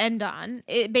chose to end on,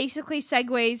 it basically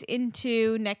segues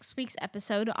into next week's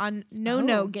episode on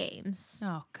no games.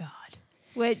 oh god.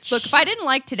 Which Look, if I didn't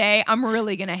like today, I'm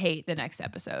really gonna hate the next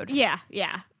episode. yeah,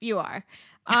 you are.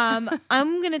 I'm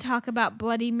gonna talk about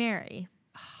Bloody Mary.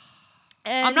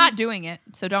 And, I'm not doing it,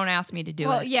 so don't ask me to do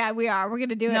Well, it. yeah, we are. We're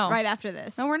gonna do No. it right after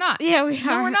this. No, we're not. Yeah, we are.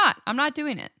 No, we're not. I'm not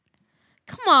doing it.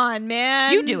 Come on,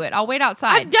 man. You do it. I'll wait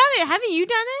outside. I've done it. Haven't you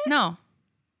done it? No.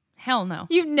 Hell no.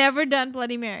 You've never done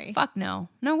Bloody Mary. Fuck no.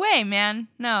 No way, man.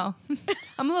 No.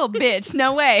 I'm a little bitch.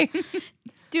 No way.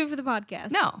 Do it for the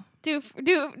podcast. No. Do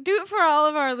it for all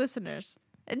of our listeners.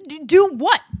 Do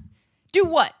what? Do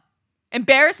what?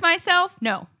 Embarrass myself?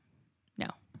 No.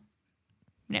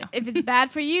 No. If it's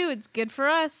bad for you, it's good for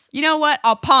us. You know what?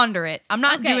 I'll ponder it. I'm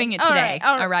not Okay, doing it all today. right,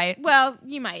 All right. Well,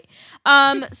 you might.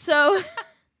 So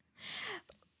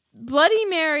Bloody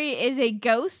Mary is a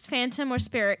ghost, phantom, or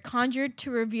spirit conjured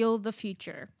to reveal the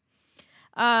future.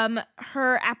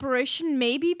 Her apparition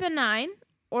may be benign,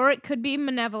 or it could be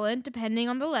malevolent, depending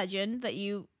on the legend that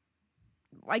you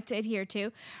like to adhere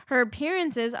to. Her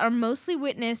appearances are mostly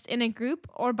witnessed in a group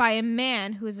or by a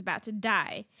man who is about to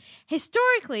die.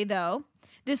 Historically, though,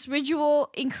 this ritual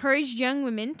encouraged young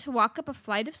women to walk up a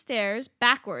flight of stairs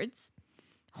backwards,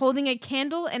 holding a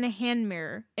candle and a hand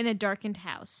mirror in a darkened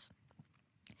house.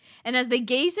 And as they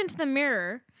gazed into the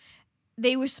mirror,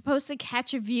 they were supposed to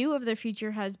catch a view of their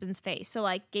future husband's face. So,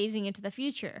 like, gazing into the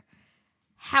future.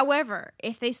 However,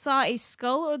 if they saw a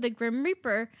skull or the Grim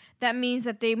Reaper, that means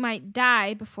that they might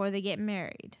die before they get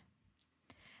married.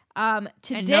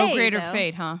 Today, And no greater though-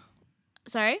 fate, huh?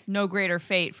 Sorry? No greater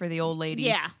fate for the old ladies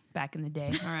Yeah. back in the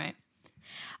day. All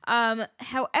right.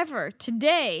 However,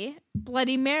 today,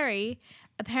 Bloody Mary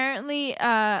apparently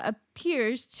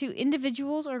appears to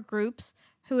individuals or groups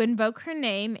who invoke her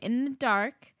name in the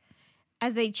dark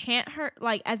as they chant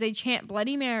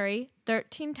Bloody Mary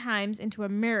 13 times into a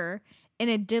mirror in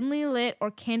a dimly lit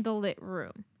or candlelit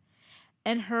room.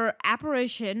 And her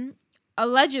apparition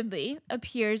allegedly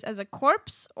appears as a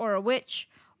corpse or a witch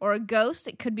or a ghost.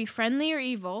 It could be friendly or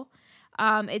evil.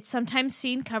 It's sometimes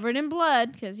seen covered in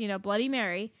blood because, Bloody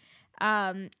Mary.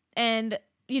 And,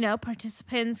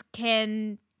 participants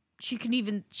she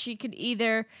could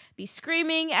either be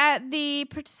screaming at the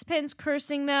participants,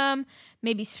 cursing them,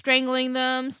 maybe strangling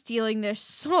them, stealing their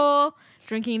soul,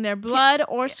 drinking their blood,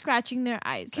 or scratching their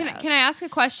eyes out. Can I ask a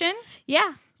question?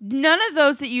 Yeah. None of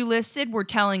those that you listed were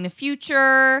telling the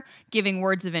future, giving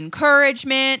words of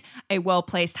encouragement, a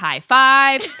well-placed high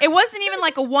five. It wasn't even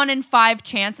like a 1 in 5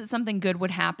 chance that something good would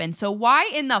happen. So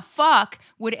why in the fuck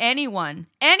would anyone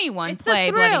It's play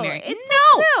the thrill. Bloody Mary? It's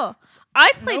the thrill.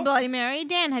 I've played Nope. Bloody Mary.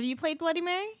 Dan, have you played Bloody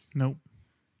Mary? Nope.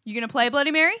 You gonna play Bloody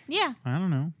Mary? Yeah. I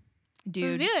don't know. Dude,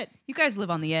 Let's do it. you guys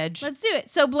live on the edge. Let's do it.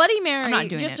 So Bloody Mary, I'm not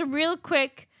doing just it. a real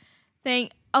quick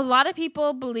thing. A lot of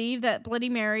people believe that Bloody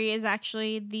Mary is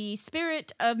actually the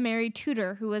spirit of Mary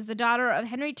Tudor, who was the daughter of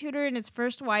Henry Tudor and his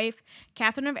first wife,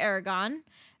 Catherine of Aragon.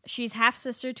 She's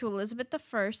half-sister to Elizabeth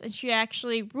I, and she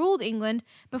actually ruled England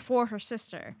before her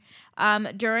sister.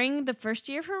 During the first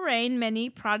year of her reign, many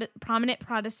prominent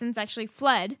Protestants actually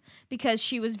fled because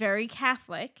she was very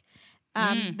Catholic.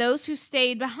 Those who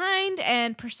stayed behind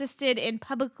and persisted in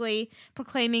publicly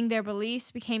proclaiming their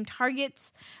beliefs became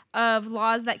targets of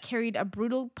laws that carried a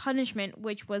brutal punishment,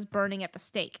 which was burning at the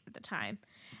stake at the time.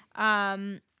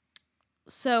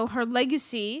 So her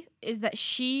legacy is that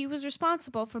she was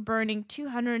responsible for burning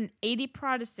 280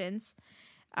 Protestants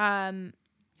Whoa.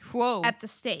 at the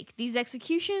stake. These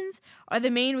executions are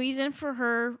the main reason for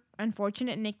her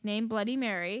unfortunate nickname, Bloody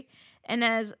Mary, and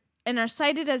are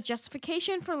cited as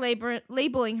justification for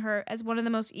labeling her as one of the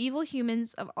most evil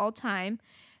humans of all time.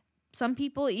 Some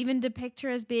people even depict her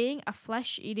as being a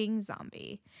flesh-eating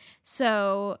zombie.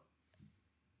 So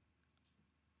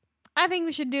I think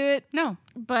we should do it. No.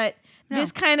 But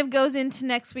this kind of goes into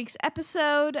next week's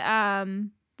episode,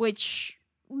 which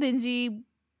Lindsay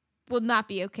will not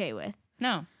be okay with.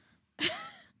 No.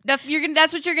 That's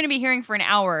what you're gonna be hearing for an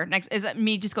hour next. Is that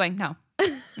me just going, no.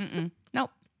 Mm-mm.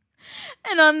 Nope.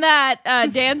 And on that,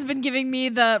 Dan's been giving me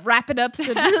the wrap it up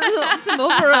symbol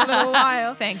for a little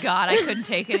while. Thank God I couldn't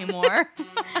take anymore.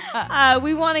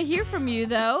 We want to hear from you,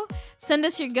 though. Send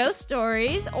us your ghost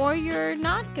stories or your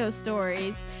not ghost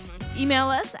stories. Email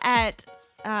us at,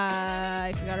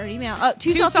 I forgot our email. Oh,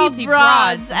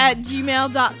 twosaltybroads at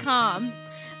gmail.com.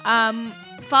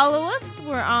 Follow us.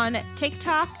 We're on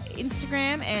TikTok,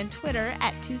 Instagram, and Twitter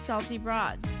at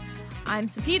twosaltybroads. I'm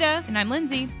Sapita. And I'm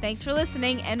Lindsay. Thanks for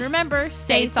listening. And remember,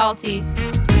 Stay salty.